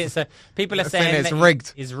saying People are saying it's that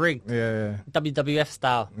rigged. It's rigged. Yeah, WWF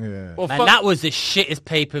style. yeah. Well, Man, fuck- that was the shittest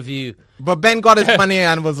pay per view. But Ben got his money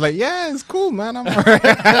and was like, "Yeah, it's cool, man. I'm alright."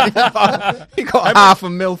 He got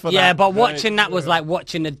 $500,000 for Yeah, that. but watching that was like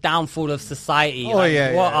watching the downfall of society. Oh, like,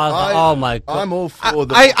 yeah, what yeah. I was like, oh my god. I'm all for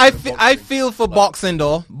the. I feel for boxing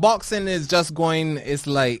though. Boxing is just going. It's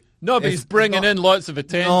like No, but he's bringing in lots of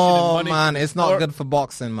attention and No, money. man, it's not Or- good for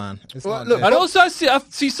boxing, man. It's Well, not look, good. And also, I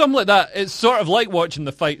see something like that. It's sort of like watching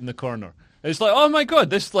the fight in the corner. It's like, oh my god,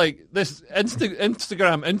 this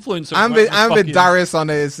Instagram influencer. I'm with Darius on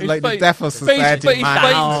it. It's He's like the fight- death of he's society, fighting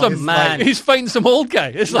man. some It's man. like- He's fighting some old guy.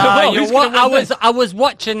 It's like, Nah, wow, you who's know what? gonna win this? I was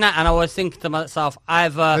watching that and I was thinking to myself,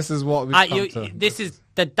 either This is what we've come to. This is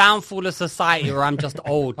the downfall of society, or I'm just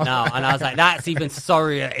old now. And I was like, that's even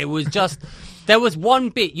sorrier. It was just. There was one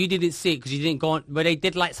bit you didn't see because you didn't go on, where they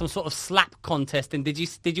did like some sort of slap contest. And did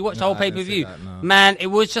you watch the whole I pay didn't per see view? that, no. Man, it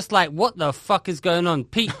was just like, what the fuck is going on?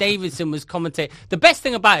 Pete Davidson was commentating. The best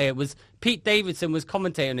thing about it was Pete Davidson was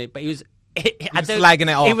commentating it, but he was. slagging it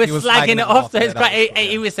off. He was He was slagging it off. So Yeah, it's that great. was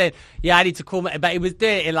He was saying, "Yeah, I need to call," but he was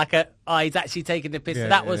doing it in like a, he's actually taking the piss. Yeah,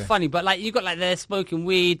 That yeah, was yeah. funny. But like, you got like they're smoking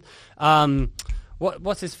weed.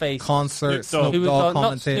 What's his face? concert, Snoop Dogg. Who Snoop was Dogg on,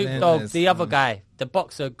 not commentating. Snoop Dogg, It's, the other guy, the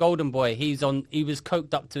boxer, Golden Boy. He was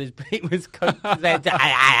coked up to his. He was coked.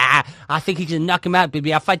 I think he can knock him out,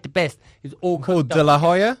 baby. I fight the best. He's all Who, coked De up. La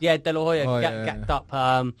Hoya? Yeah, De La Hoya, Oh, yeah, gacked up.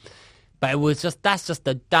 But it was that's just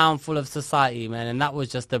the downfall of society, man. And that was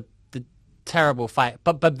just the terrible fight.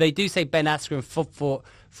 But they do say Ben Askren fought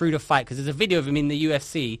through the fight because there's a video of him in the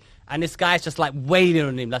UFC, and this guy's just like wailing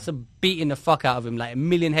on him, like beating the fuck out of him, like a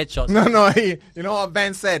million headshots. No, you know what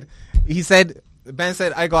Ben said? Ben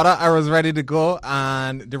said, I got it. I was ready to go.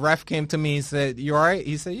 And the ref came to me. He said, you all right?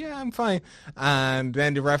 He said, yeah, I'm fine. And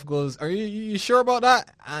then the ref goes, are you sure about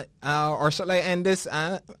that? Or should I end this?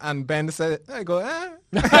 And Ben said, I go,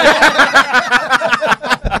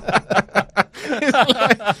 It's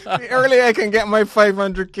like, the earlier I can get my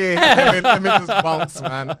 500k, let me just bounce,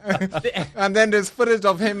 man. And then there's footage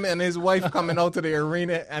of him and his wife coming out to the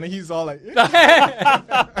arena, and he's all like,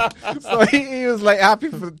 so he was like happy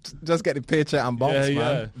for just get the paycheck and bounce, Yeah,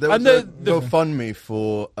 man. yeah. There was And a the GoFundMe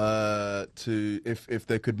for if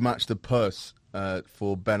they could match the purse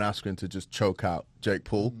for Ben Askren to just choke out Jake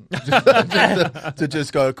Paul, to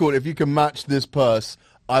just go, cool. If you can match this purse,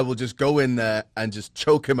 I will just go in there and just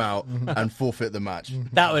choke him out and forfeit the match.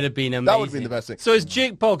 That would have been amazing. That would have been the best thing. So it's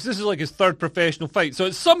Jake Paul, 'cause this is like his third professional fight. So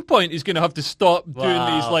at some point he's going to have to stop doing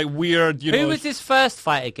Wow. these like weird, Who was his first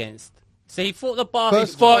fight against? So he fought the bar.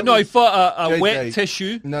 First He fought a JJ. wet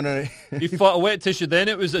tissue. No. He fought a wet tissue. Then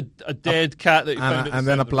it was a dead cat that he found. at And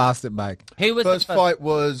the then a centre. plastic bag. Who was First the fight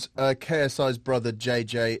was KSI's brother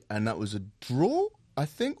JJ, and that was a draw, I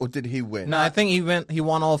think, or did he win? No, I think he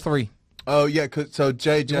won all three. Oh yeah, so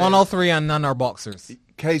JJ He won all three, and none are boxers.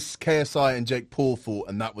 KSI and Jake Paul fought,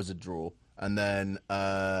 and that was a draw. And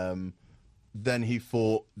then he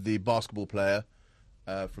fought the basketball player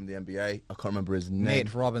from the NBA. I can't remember his name.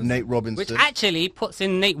 Nate Robinson. Nate Robinson. Which actually puts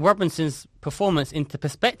in Nate Robinson's performance into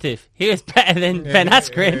perspective. He was better than Ben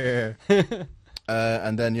Askren.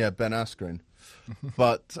 And then Ben Askren.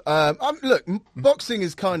 But look, boxing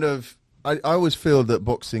is kind of. I always feel that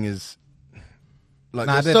boxing is like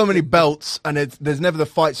there's so many belts, and there's never the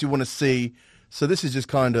fights you want to see. So this is just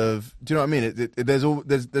kind of. Do you know what I mean?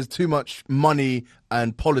 There's too much money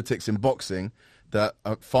and politics in boxing that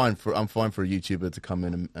I'm fine for a YouTuber to come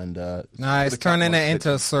in and Nah, it's turning it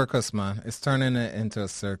into a circus, man. It's turning it into a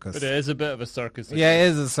circus. But it is a bit of a circus. Yeah, it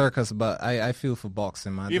is a circus, but I feel for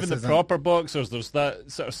boxing, man. Even This the isn't- proper boxers, there's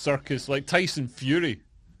that sort of circus, like Tyson Fury.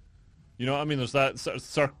 You know what I mean? There's that sort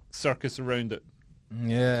of circus around it.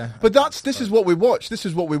 Yeah. But this is what we watch. This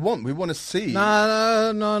is what we want. We want to see.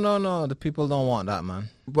 No. The people don't want that, man.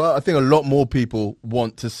 Well, I think a lot more people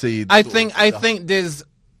want to see. I think there's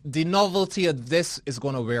the novelty of this is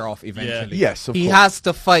going to wear off eventually. Yes, of he course. has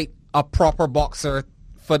to fight a proper boxer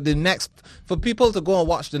for people to go and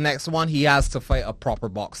watch the next one, he has to fight a proper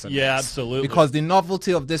boxer. Yeah, next. absolutely. Because the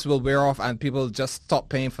novelty of this will wear off, and people just stop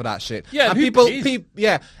paying for that shit. Yeah, and who people,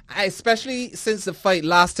 pays? especially since the fight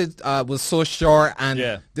lasted was so short,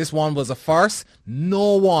 and this one was a farce.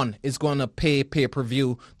 No one is going to pay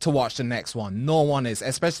pay-per-view to watch the next one. No one is,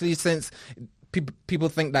 especially since people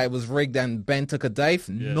think that it was rigged and Ben took a dive.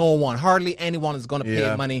 Yeah. No one, hardly anyone is going to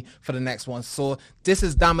pay money for the next one. So this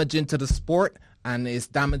is damaging to the sport, and it's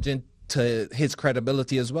damaging to his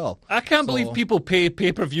credibility as well. I can't believe people pay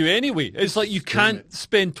pay-per-view anyway. It's like you can't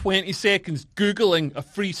spend 20 seconds Googling a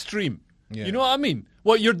free stream. Yeah. You know what I mean?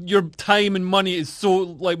 What your time and money is so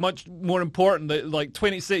like much more important that like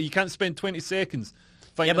 20 seconds, you can't spend 20 seconds.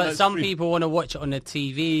 Yeah, but that some stream. people want to watch it on the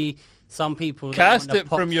TV. Some people Cast don't it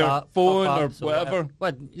from your phone or whatever.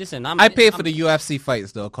 Well, listen, I pay for the UFC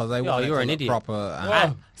fights though, because I want you're it an to look idiot. proper.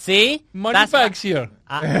 Wow. See, Moneybags here.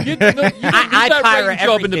 I You need that pirate writing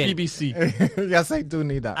job in the everything. BBC. Yes, I do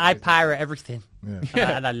need that. I pirate everything,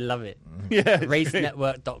 and I love it. Yeah, it's great.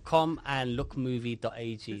 Racenetwork.com and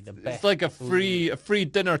lookmovie.ag, the best. It's like a free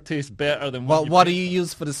dinner tastes better than what do you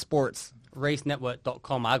use for the sports?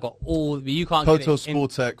 Racenetwork.com. I got all. You can't get Total it in-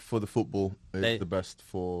 Sportec for the football is They- the best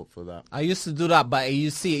for that. I used to do that, but you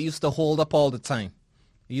see, it used to hold up all the time.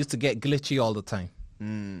 It used to get glitchy all the time.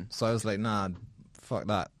 So I was like, nah, fuck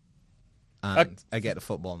that. And I get the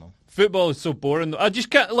football now. Football is so boring. I just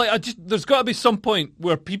can't there's got to be some point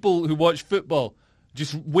where people who watch football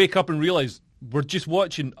just wake up and realize we're just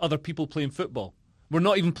watching other people playing football. We're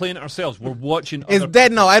not even playing it ourselves. We're watching. It's other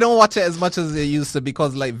dead now. I don't watch it as much as it used to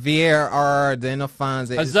because like VAR, the enough fans.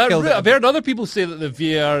 Is that I've heard other people say that the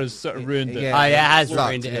VAR has sort of ruined it. Yeah. Oh, yeah, it has Sucked,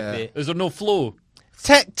 ruined it yeah. a bit. Is there no flow?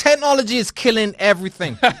 Technology is killing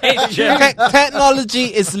everything. Technology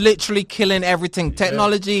is literally killing everything.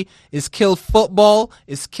 Technology is killed football.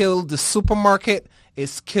 It's killed the supermarket.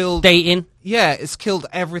 It's killed Dating. Yeah, it's killed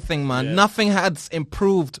everything, man. Yeah. Nothing has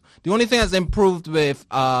improved. The only thing that's improved with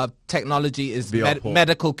technology is VR port.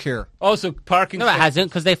 medical care. Also, parking. No, it hasn't,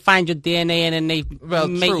 because they find your DNA and then they Well,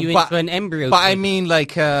 make true, you but- into an embryo. But I thing. mean,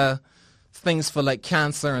 like things for like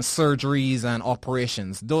cancer and surgeries and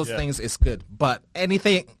operations. Those Yeah. things is good. But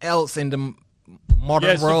anything else in the modern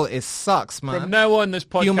Yeah, so world, it sucks, man. From now on, this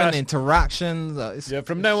podcast. Human interactions.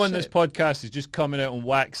 From now on, this podcast is just coming out on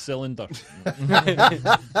wax cylinder.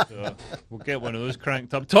 So we'll get one of those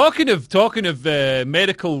cranked up. Talking of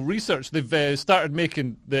medical research, they've started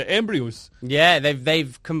making the embryos. Yeah,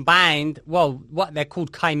 they've combined, well, what they're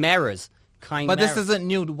called chimeras. But this isn't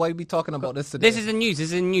new. Why are we talking about this today? This is in news. This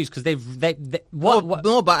is in news because what?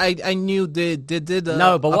 No, but I knew they did a,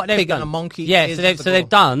 No, but what a they've pig done, and a monkey. Yeah, ages so they've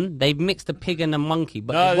ago. they've mixed a pig and a monkey.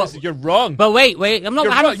 But No, what, you're wrong. but wait, I'm not.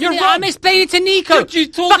 You're I haven't wrong, you're finished- wrong. I'm explaining to Nico. You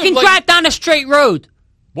told Fucking him, like- drive down a straight road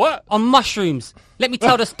What? on mushrooms. Let me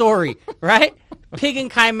tell the story, right? Pig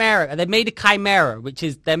and chimera. They made a chimera, which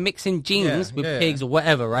is they're mixing genes with yeah. pigs or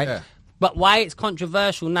whatever, right? Yeah. But why it's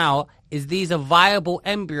controversial now is these are viable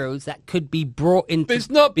embryos that could be brought into. But it's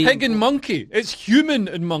not being pig and monkey. It's human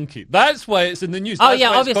and monkey. That's why it's in the news. Oh, That's yeah,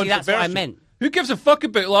 why it's obviously that's what I controversial. meant. Who gives a fuck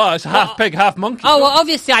about it's half pig, half monkey? Oh, well,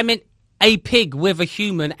 obviously I meant a pig with a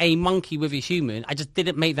human, a monkey with a human. I just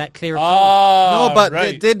didn't make that clear at all. No, but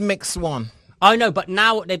right. they did mix one. Oh, no, but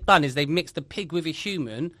now what they've done is they've mixed a pig with a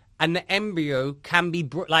human, and the embryo can be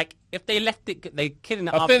like if they left it, they're killing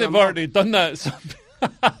it. I after think a they've month. already done that. So-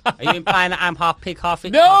 Are you implying that I'm half pig, half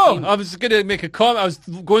it? No, I was going to make a comment. I was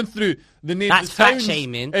going through the names That's of fat towns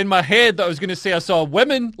shaming. in my head that I was going to say I saw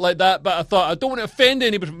women like that, but I thought I don't want to offend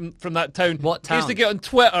anybody from that town. What I used to town? get on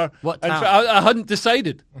Twitter. What and town? I hadn't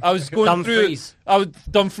decided. I was going Dumfries. through.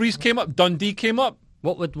 Dumfries came up. Dundee came up.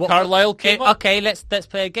 What Carlisle came up. Okay, let's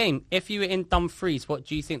play a game. If you were in Dumfries, what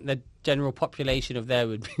do you think the general population of there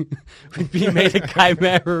would be, would be made a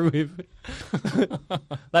chimera with?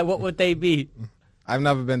 Like, what would they be? I've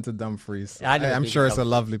never been to Dumfries. I've never I'm been to sure it's a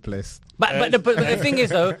Dumfries. lovely place. But the thing is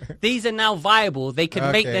though, these are now viable. They could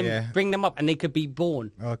make Okay, them, yeah. bring them up, and they could be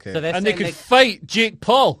born. Okay. So they're And they saying could fight Jake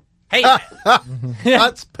Paul. hey,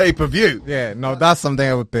 That's pay-per-view. Yeah, no, that's something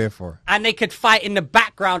I would pay for. and they could fight in the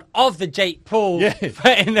background of the Jake Paul. Yeah.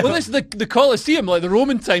 fighting them. Well, this is the Colosseum, like the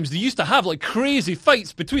Roman times. They used to have like crazy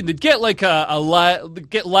fights between. They'd get like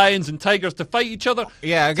get lions and tigers to fight each other.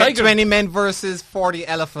 Yeah, get Tigers- 20 men versus 40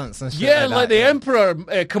 elephants and shit. Yeah, like like that, the yeah.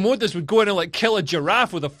 Emperor Commodus would go in and like kill a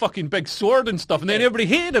giraffe with a fucking big sword and stuff, and then everybody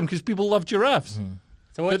hated him because people love giraffes.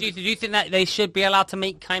 So what do you think that they should be allowed to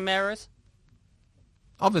make chimeras?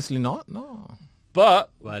 Obviously not. No.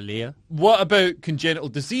 But Well, Leah. what about congenital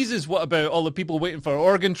diseases? What about all the people waiting for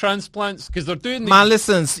organ transplants? Because they're doing Man,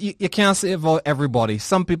 listen, you can't save everybody.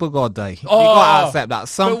 Some people gotta die. You Oh, gotta accept that.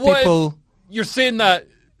 Some but what if people. you're saying that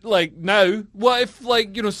like now, what if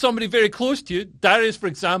like, you know, somebody very close to you, Darius for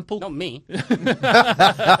example, Not me.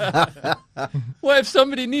 what if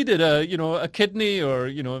somebody needed a kidney or,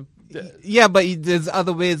 Yeah, but there's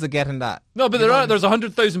other ways of getting that. no, but there's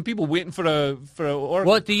 100,000 people waiting for a organ.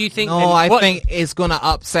 What do you think? No, then? I What- think it's gonna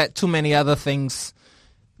upset too many other things.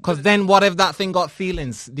 Because then, what if that thing got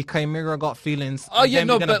feelings? The chimera got feelings. Oh yeah, then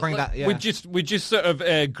no, we're gonna but bring that. Yeah. we just sort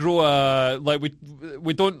of grow a like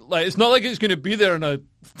we don't like. It's not like it's going to be there in a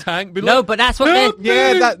tank. Be No, like, but that's what "Help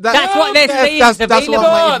they're. me!" That's what they're saying. That's is what available.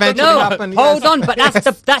 might eventually No, happen. hold yes. on, but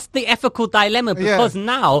that's the ethical dilemma because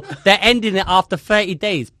now they're ending it after 30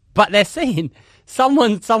 days. But they're saying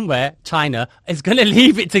someone somewhere, China, is going to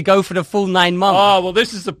leave it to go for the full 9 months. Oh, well,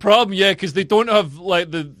 this is the problem, yeah, because they don't have,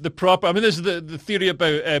 like, the proper... I mean, this is the theory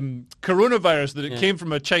about coronavirus, that it came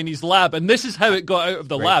from a Chinese lab, and this is how it got out of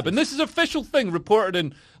the lab. And this is an official thing reported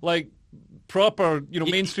in, like, proper,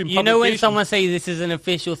 mainstream You know when publications. someone says this is an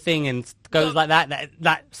official thing and goes like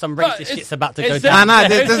that some racist it's- shit's about to go it's down. No,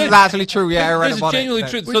 It's- this is actually true. Yeah, I read This is about genuinely it.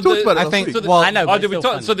 true. We talked about it I last think. week. Well, I know, but did we it's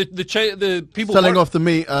still talk? So funny. the people Selling work- off the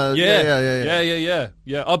meat.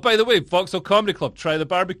 Yeah. Oh, by the way, Vauxhall Comedy Club, try the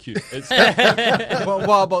barbecue. It's,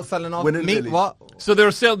 what about selling off Winning meat? Lily. What? so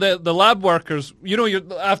they're selling the lab workers.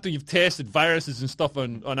 After you've tested viruses and stuff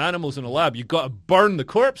on animals in a lab, you've got to burn the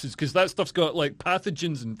corpses because that stuff's got like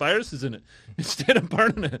pathogens and viruses in it. Instead of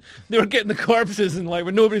burning it, they were getting the corpses and like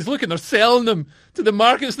when nobody's looking, they're selling them to the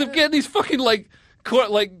markets. They're getting these fucking like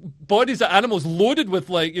bodies of animals loaded with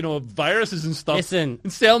viruses and stuff. Listen.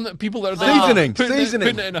 And selling it to people that are there Seasoning, putting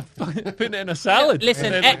seasoning. it in a salad.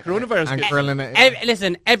 Listen, and then the coronavirus And gets- grilling it.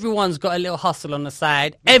 Listen, everyone's got a little hustle on the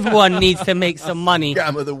side. Everyone needs to make some money.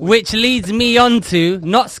 Scam of the week. Which leads me on to,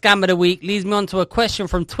 not scam of the week, leads me on to a question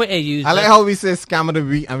from Twitter user. I like how we say scam of the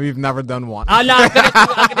week and we've never done one. Oh, no, I'm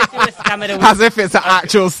going to do a scam of the week. As if it's an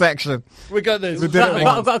actual section. We got this. did it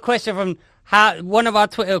I've got a question from one of our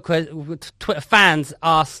Twitter fans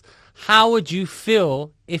asks, how would you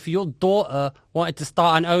feel if your daughter wanted to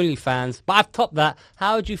start an OnlyFans? But I've topped that.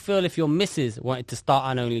 How would you feel if your missus wanted to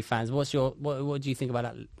start an OnlyFans? What do you think about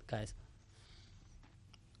that, guys?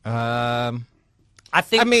 I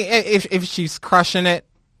think. I mean, if she's crushing it,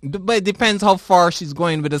 but it depends how far she's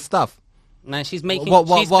going with the stuff. no, she's making. What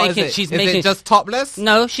she's is it? She's Is making. it just topless?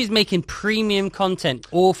 No, she's making premium content,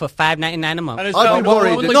 all for $5.99 a month. And it's I'd not be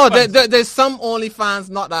worried only that- No, fans. there's some OnlyFans,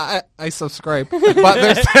 not that I subscribe, but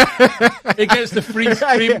there's It gets the free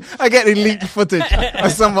stream. I get elite footage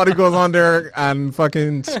of somebody goes on there and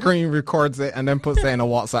fucking screen records it and then puts it in a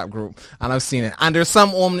WhatsApp group, and I've seen it. And there's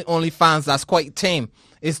some OnlyFans that's quite tame.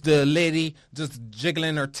 It's the lady just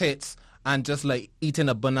jiggling her tits and just like eating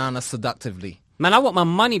a banana seductively. Man, I want my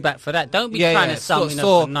money back for that. Don't be trying to sell me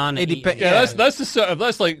no banana. it eating. depends. Yeah, that's the sort of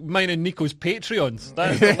that's like mine and Nico's Patreons.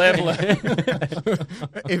 That's the level.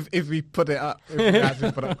 if we put it up, if we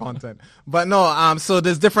actually put up content. But no, so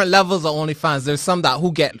there's different levels of OnlyFans. There's some that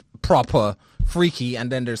who get proper freaky,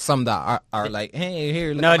 and then there's some that are like, hey,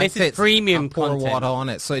 here, look No, at my this is tits, premium and pour content. water on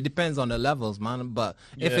it. So it depends on the levels, man. But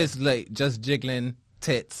if Yeah. it's like just jiggling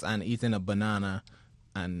tits and eating a banana,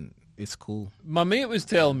 and it's cool. My mate was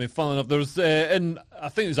telling me, funnily enough, there's in I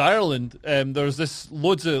think it was Ireland. There's this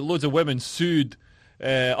loads of women sued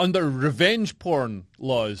under revenge porn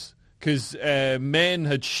laws because men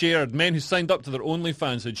who signed up to their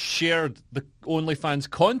OnlyFans had shared the OnlyFans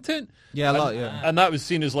content. Yeah, a lot, yeah. And that was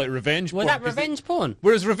seen as like revenge Was porn. that 'cause revenge porn?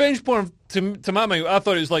 Whereas revenge porn, to my mind, I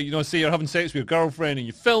thought it was like, say you're having sex with your girlfriend and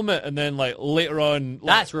you film it, and then like later on,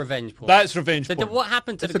 like, That's revenge porn. that's revenge So porn. what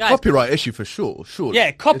happened to It's the a guys? copyright issue for sure. Sure.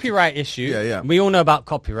 Yeah, copyright issue. Yeah, yeah. We all know about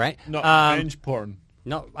copyright. Not revenge porn.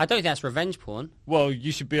 No, I don't think that's revenge porn. Well,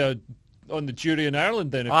 you should be on the jury in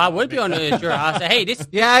Ireland then. if I you would be make on that. the jury. I say, hey, this.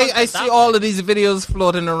 Yeah, I see all of these videos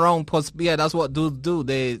floating around. Plus, yeah, that's what dudes do.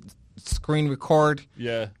 They screen record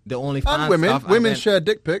Yeah. the OnlyFans And women. stuff, Women and then, share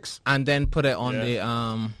dick pics, and then put it on Yeah.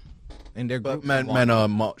 the in their but group. men are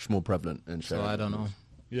much more prevalent in So sharing. I don't know.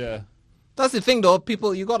 Yeah. That's the thing, though.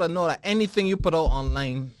 People, you gotta know that anything you put out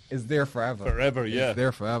online is there forever. Forever, yeah. It's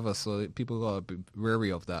there forever. So people gotta be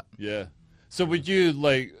wary of that. Yeah. So would you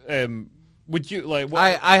like? Would you like? What,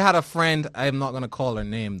 I had a friend. I'm not gonna call her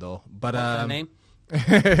name though, but Her name?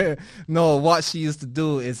 no, what she used to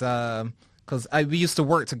do is because we used to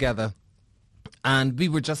work together, and we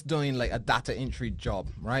were just doing like a data entry job,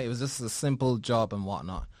 right? It was just a simple job and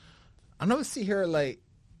whatnot. And I would see her like,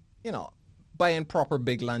 buying proper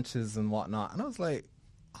big lunches and whatnot, and I was like,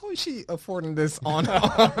 how is she affording this on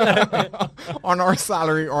on our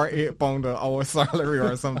salary or £8 an hour salary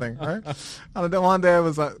or something, right? And then one day I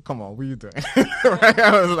was like, come on, what are you doing? Right?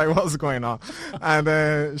 I was like, what's going on?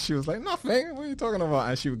 And she was like, nothing, what are you talking about?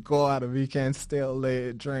 And she would go out the weekend, stay out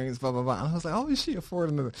late, drinks, blah, blah, blah. And I was like, how is she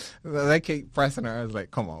affording this? And I keep pressing her. I was like,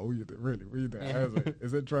 come on, what are you doing? Really, what are you doing? I was like,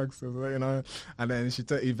 is it drugs? I was like, you know? And then she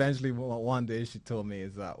eventually one day she told me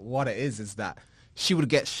is that what it is that she would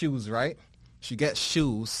get shoes, right? She gets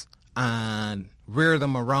shoes and wear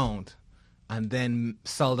them around and then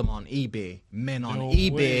sell them on eBay. Men on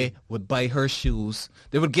eBay would buy her shoes.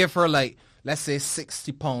 They would give her like, let's say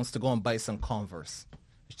 £60 to go and buy some Converse.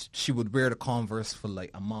 She would wear the Converse for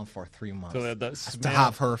like a month or 3 months. So that to smell.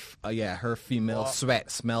 have her, her female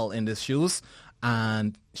sweat smell in the shoes.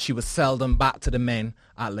 And she would sell them back to the men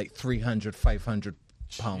at like 300, 500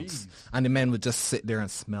 pounds. And the men would just sit there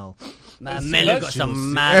and smell. Man, men have got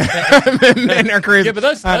some mad. Men are crazy. Yeah, but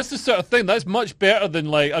that's the sort of thing. That's much better than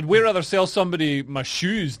like, I'd way rather sell somebody my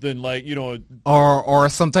shoes than like, you know. Or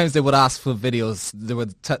sometimes they would ask for videos. They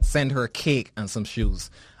would send her a cake and some shoes.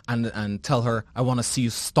 And tell her, I want to see you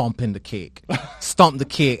stomping the cake. Stomp the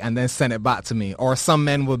cake and then send it back to me. Or some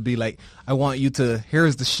men would be like, I want you to,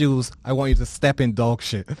 here's the shoes. I want you to step in dog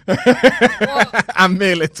shit. And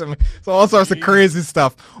mail it to me. So all sorts of crazy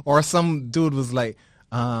stuff. Or some dude was like,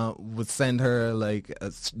 would send her like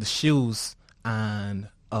the shoes and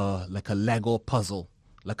like a Lego puzzle.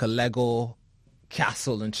 Like a Lego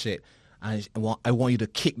castle and shit. I want you to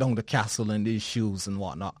kick down the castle in these shoes and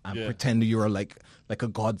whatnot and pretend you're like a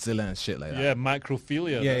Godzilla and shit like that. Yeah,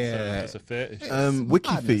 macrophilia. That's a fetish.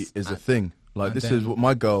 Wiki feet is a thing. Like this is what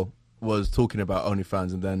my girl was talking about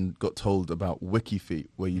OnlyFans and then got told about Wiki feet,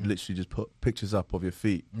 where you literally just put pictures up of your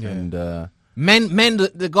feet and. Men,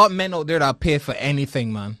 they got men out there that pay for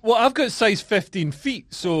anything, man. Well, I've got size 15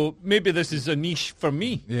 feet, so maybe this is a niche for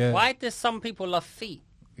me. Yeah, Why do some people love feet?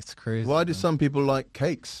 it's crazy. Why do some people like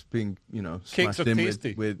cakes being, Cakes smashed are in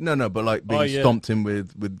tasty. with but like being stomped in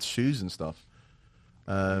with shoes and stuff.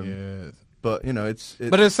 But But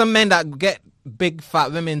there's some men that get big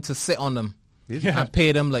fat women to sit on them and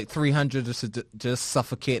pay them like 300 just to just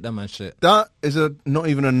suffocate them and shit. that is not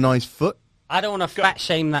even a nice foot. I don't want to fat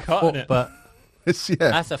shame that cutting foot, it. but It's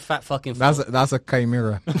that's a fat fucking foot. That's a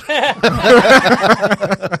chimera.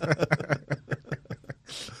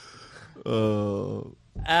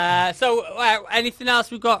 Anything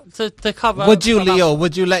else we got to cover? Would you, Leo?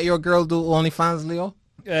 Would you let your girl do OnlyFans, Leo?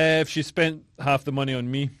 If she spent half the money on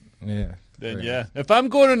me, Yeah. then yeah. If I'm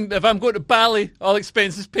going to Bali, all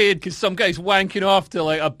expenses paid because some guy's wanking off to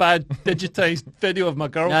like a bad digitized video of my No,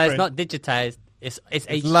 girlfriend. it's not digitized. It's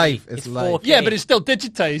HD. live. It's live. 4K. Yeah, but it's still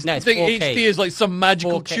digitized. No, I it's think 4K. HD is like some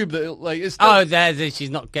magical 4K. tube that like it's still, Oh, there's she's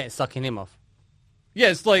not sucking him off. yeah,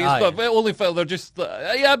 it's like Oh, but only for they're just but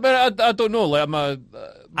I don't know. Like my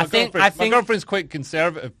girlfriend's quite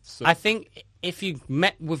conservative. So. I think if you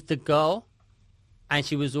met with the girl and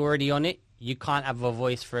she was already on it, you can't have a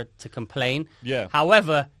voice for her to complain. Yeah.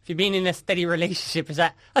 However, if you've been in a steady relationship, it's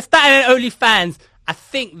like, I started at OnlyFans. I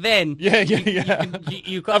think then Yeah.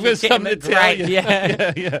 you got I've got something to tell you.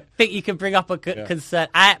 Yeah. yeah. I think you can bring up a concern.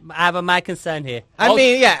 I have a mad concern here. I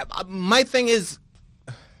mean, yeah. My thing is,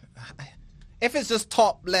 if it's just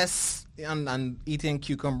topless and eating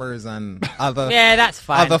cucumbers and other Yeah, that's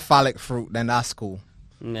fine. other phallic fruit, then that's cool.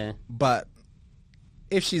 Yeah. But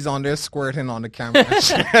if she's on there squirting on the camera,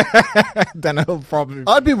 then I'll probably.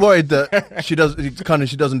 I'd be worried that she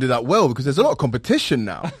doesn't do that well because there's a lot of competition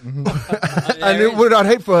now, and I'd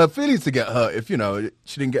hate for her feelings to get hurt if she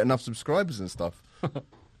didn't get enough subscribers and stuff.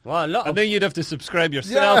 Well, a lot And of then you'd have to subscribe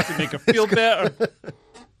yourself to make her feel better.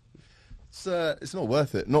 It's not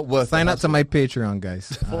worth it. Not worth. Sign it. up to my Patreon, guys.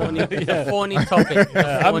 thorny topic.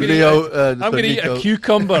 I'm Thorny- gonna eat a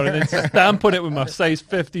cucumber and then stamp on it with my size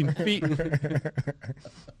 15 feet.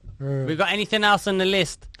 We got anything else on the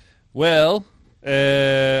list? Well, we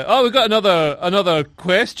got another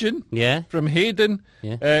question. Yeah. From Hayden.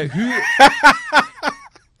 Yeah.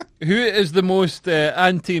 Who is the most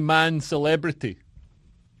anti-man celebrity?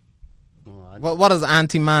 What does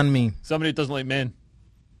anti-man mean? Somebody who doesn't like men.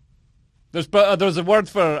 There's a word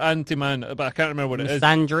for anti-man, but I can't remember what it is.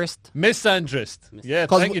 Misandrist. Misandrist. Yeah,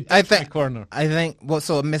 'Cause thank you. I Dictionary think corner.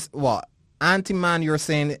 anti-man? You're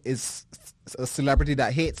saying is a celebrity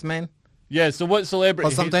that hates men. Yeah. So what celebrity?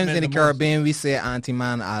 But sometimes hates men in the the most? Caribbean we say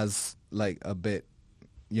anti-man as like a bit,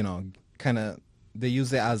 kind of. They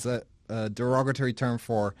use it as a derogatory term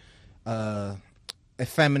for a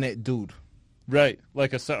effeminate dude, Right,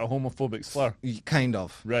 like a sort of homophobic slur. kind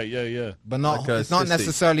of. Right. Yeah. But not. Like a It's not sissy.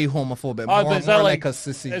 necessarily homophobic. Oh, more but is that like a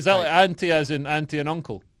sissy. Is that like anti as in auntie and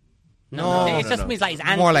uncle? No, it just means like he's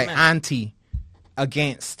anti. more like anti,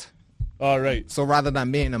 against. All right. So rather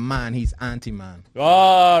than being a man, he's anti-man.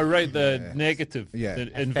 Oh, right. The negative. Yeah.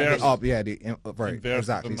 The inverse. Right, Inverse of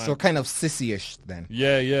exactly. a man. So kind of sissy-ish then.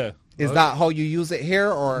 Yeah, yeah. Is that how you use it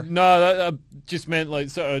here, or? No, that just meant like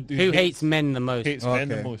sort of Who hates men the most? hates men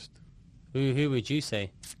the Okay. most. Who would you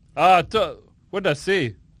say? What did I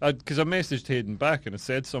say? Because I messaged Hayden back and I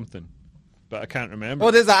said something, but I can't remember.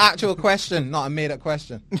 Oh, there's an actual question, not a made-up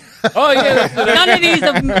question. Oh yeah, that's the None of these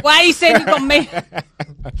are... Why are you saying you got me?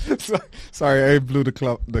 Sorry, I blew the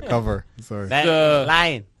cover. Sorry. That's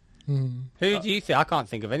lying. Who do you think? I can't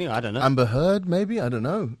think of anyone. I don't know. Amber Heard, maybe? I don't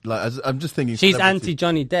know. Like, I'm just thinking. She's celebrity.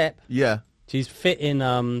 anti-Johnny Depp. Yeah. She's fit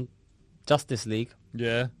in Justice League.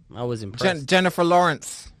 yeah. I was impressed. Jennifer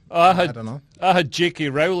Lawrence. I don't know. I had J.K.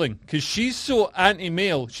 Rowling because she's so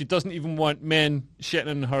anti-male. She doesn't even want men shitting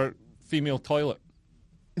in her female toilet.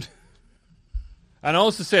 And I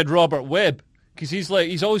also said Robert Webb because he's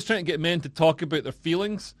always trying to get men to talk about their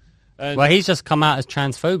feelings. And Well, he's just come out as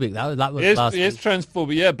transphobic. That was last he is week.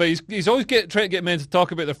 transphobic, yeah, but he's always trying to get men to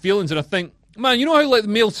talk about their feelings. And I think, man, you know how like the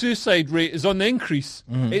male suicide rate is on the increase?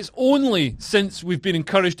 It's only since we've been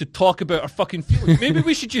encouraged to talk about our fucking feelings. Maybe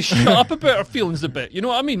we should just shut up about our feelings a bit. You know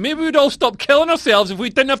what I mean? Maybe we'd all stop killing ourselves if we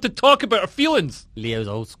didn't have to talk about our feelings. Leo's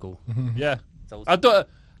old school. Yeah. old I don't.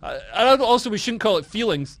 Also, we shouldn't call it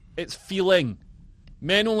feelings. It's feeling.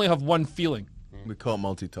 Men only have one feeling. We can't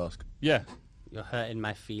multitask. Yeah. You're hurting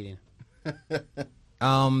my feeling.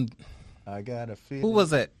 I got a feeling. Who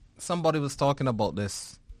was it? Somebody was talking about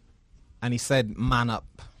this, and he said "man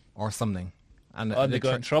up" or something, and Oh, they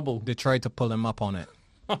got in trouble. They tried to pull him up on it.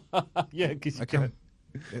 Yeah, because I can't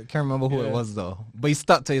remember who it was though, but he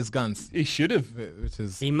stuck to his guns, he should have. which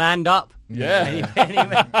is He manned up. Yeah. And he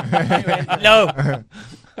went, no.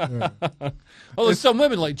 Oh, there's some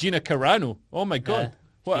women like Gina Carano. Oh my god. Yeah,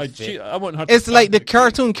 What she's fit. I want her to It's like the stand-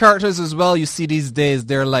 cartoon characters as well. You see these days,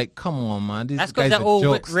 they're like, come on, man, these That's because guys they're are all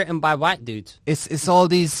jokes. written by white dudes. It's all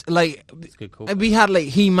these like It's good, cool. we had like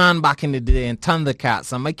He-Man back in the day and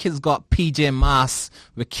Thundercats, and my kids got PJ Masks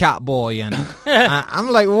with Catboy, and I'm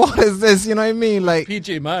like, what is this? You know what I mean? Like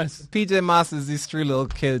PJ Masks. PJ Masks is these three little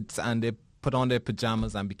kids, and they put on their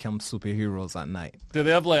pajamas and become superheroes at night. Do they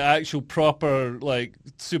have like actual proper like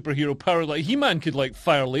superhero power? Like He-Man could like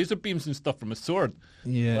fire laser beams and stuff from a sword.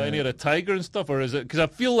 Yeah. Like any of a tiger and stuff, or is it? Because I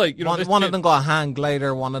feel like you know One of them got a hang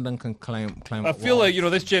glider, one of them can climb. I feel like you know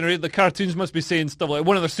this generation, the cartoons must be saying stuff like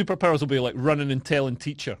one of their superpowers will be like running and telling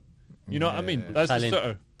teacher. You know what I mean? That's the Telling. sort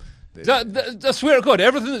of. I swear to God,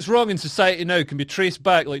 everything that's wrong in society now can be traced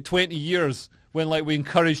back like 20 years when like we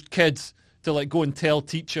encouraged kids to like go and tell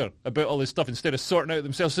teacher about all this stuff instead of sorting out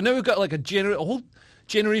themselves. So now we've got like a whole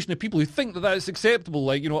generation of people who think that is acceptable,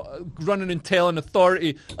 like, you know, running and telling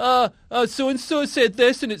authority, so and so said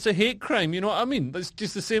this and it's a hate crime. You know what I mean? That's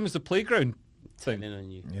just the same as the playground thing. On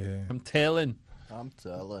you. Yeah. I'm telling. I'm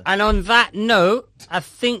telling. And on that note, I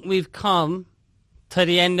think we've come to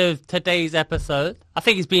the end of today's episode. I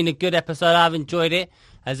think it's been a good episode. I've enjoyed it.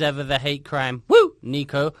 As ever, the hate crime. Woo!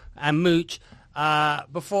 Nico and Mooch.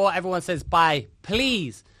 Before everyone says bye,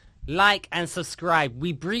 please like and subscribe.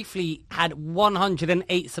 We briefly had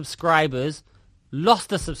 108 subscribers,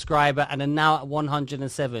 lost a subscriber, and are now at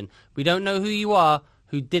 107. We don't know who you are,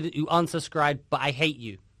 who unsubscribed, but I hate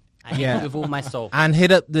you. I hate you with all my soul. And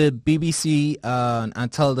hit up the BBC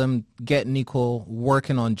and tell them get Nico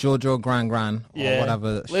working on Jojo Grand Grand or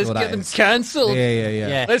whatever show Let's that get them is. cancelled. Yeah.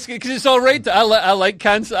 Yeah. Let's because it's all right. I like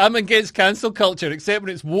cancel. I'm against cancel culture, except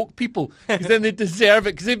when it's woke people, because then they deserve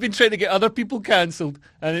it. Because they've been trying to get other people cancelled,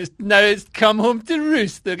 and it's come home to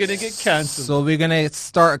roost. They're gonna get cancelled. So we're gonna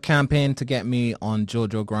start a campaign to get me on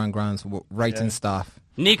Jojo Grand Grand's writing staff.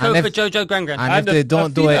 Nico And for if- Jojo Grand Grand. And And if they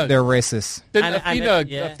don't do Athena. it, they're racist. Didn't and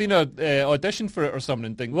Athena audition for it or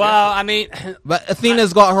something? Didn't Well, I mean, But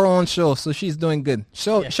Athena's got her own show, so she's doing good.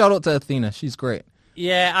 Shout out to Athena, she's great.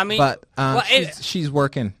 yeah, I mean, But well, she's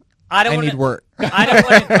working. I don't I wanna, need work. I don't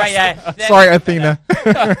want to. Right, yeah, Sorry, Athena.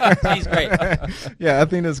 She's great. Yeah,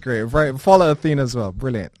 Athena's great. Right, follow Athena as well.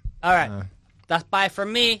 Brilliant. All right, that's bye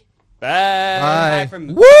from me. Bye. Bye from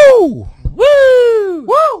me. Woo! Woo!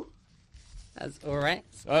 Woo! That's all right.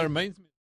 That reminds me.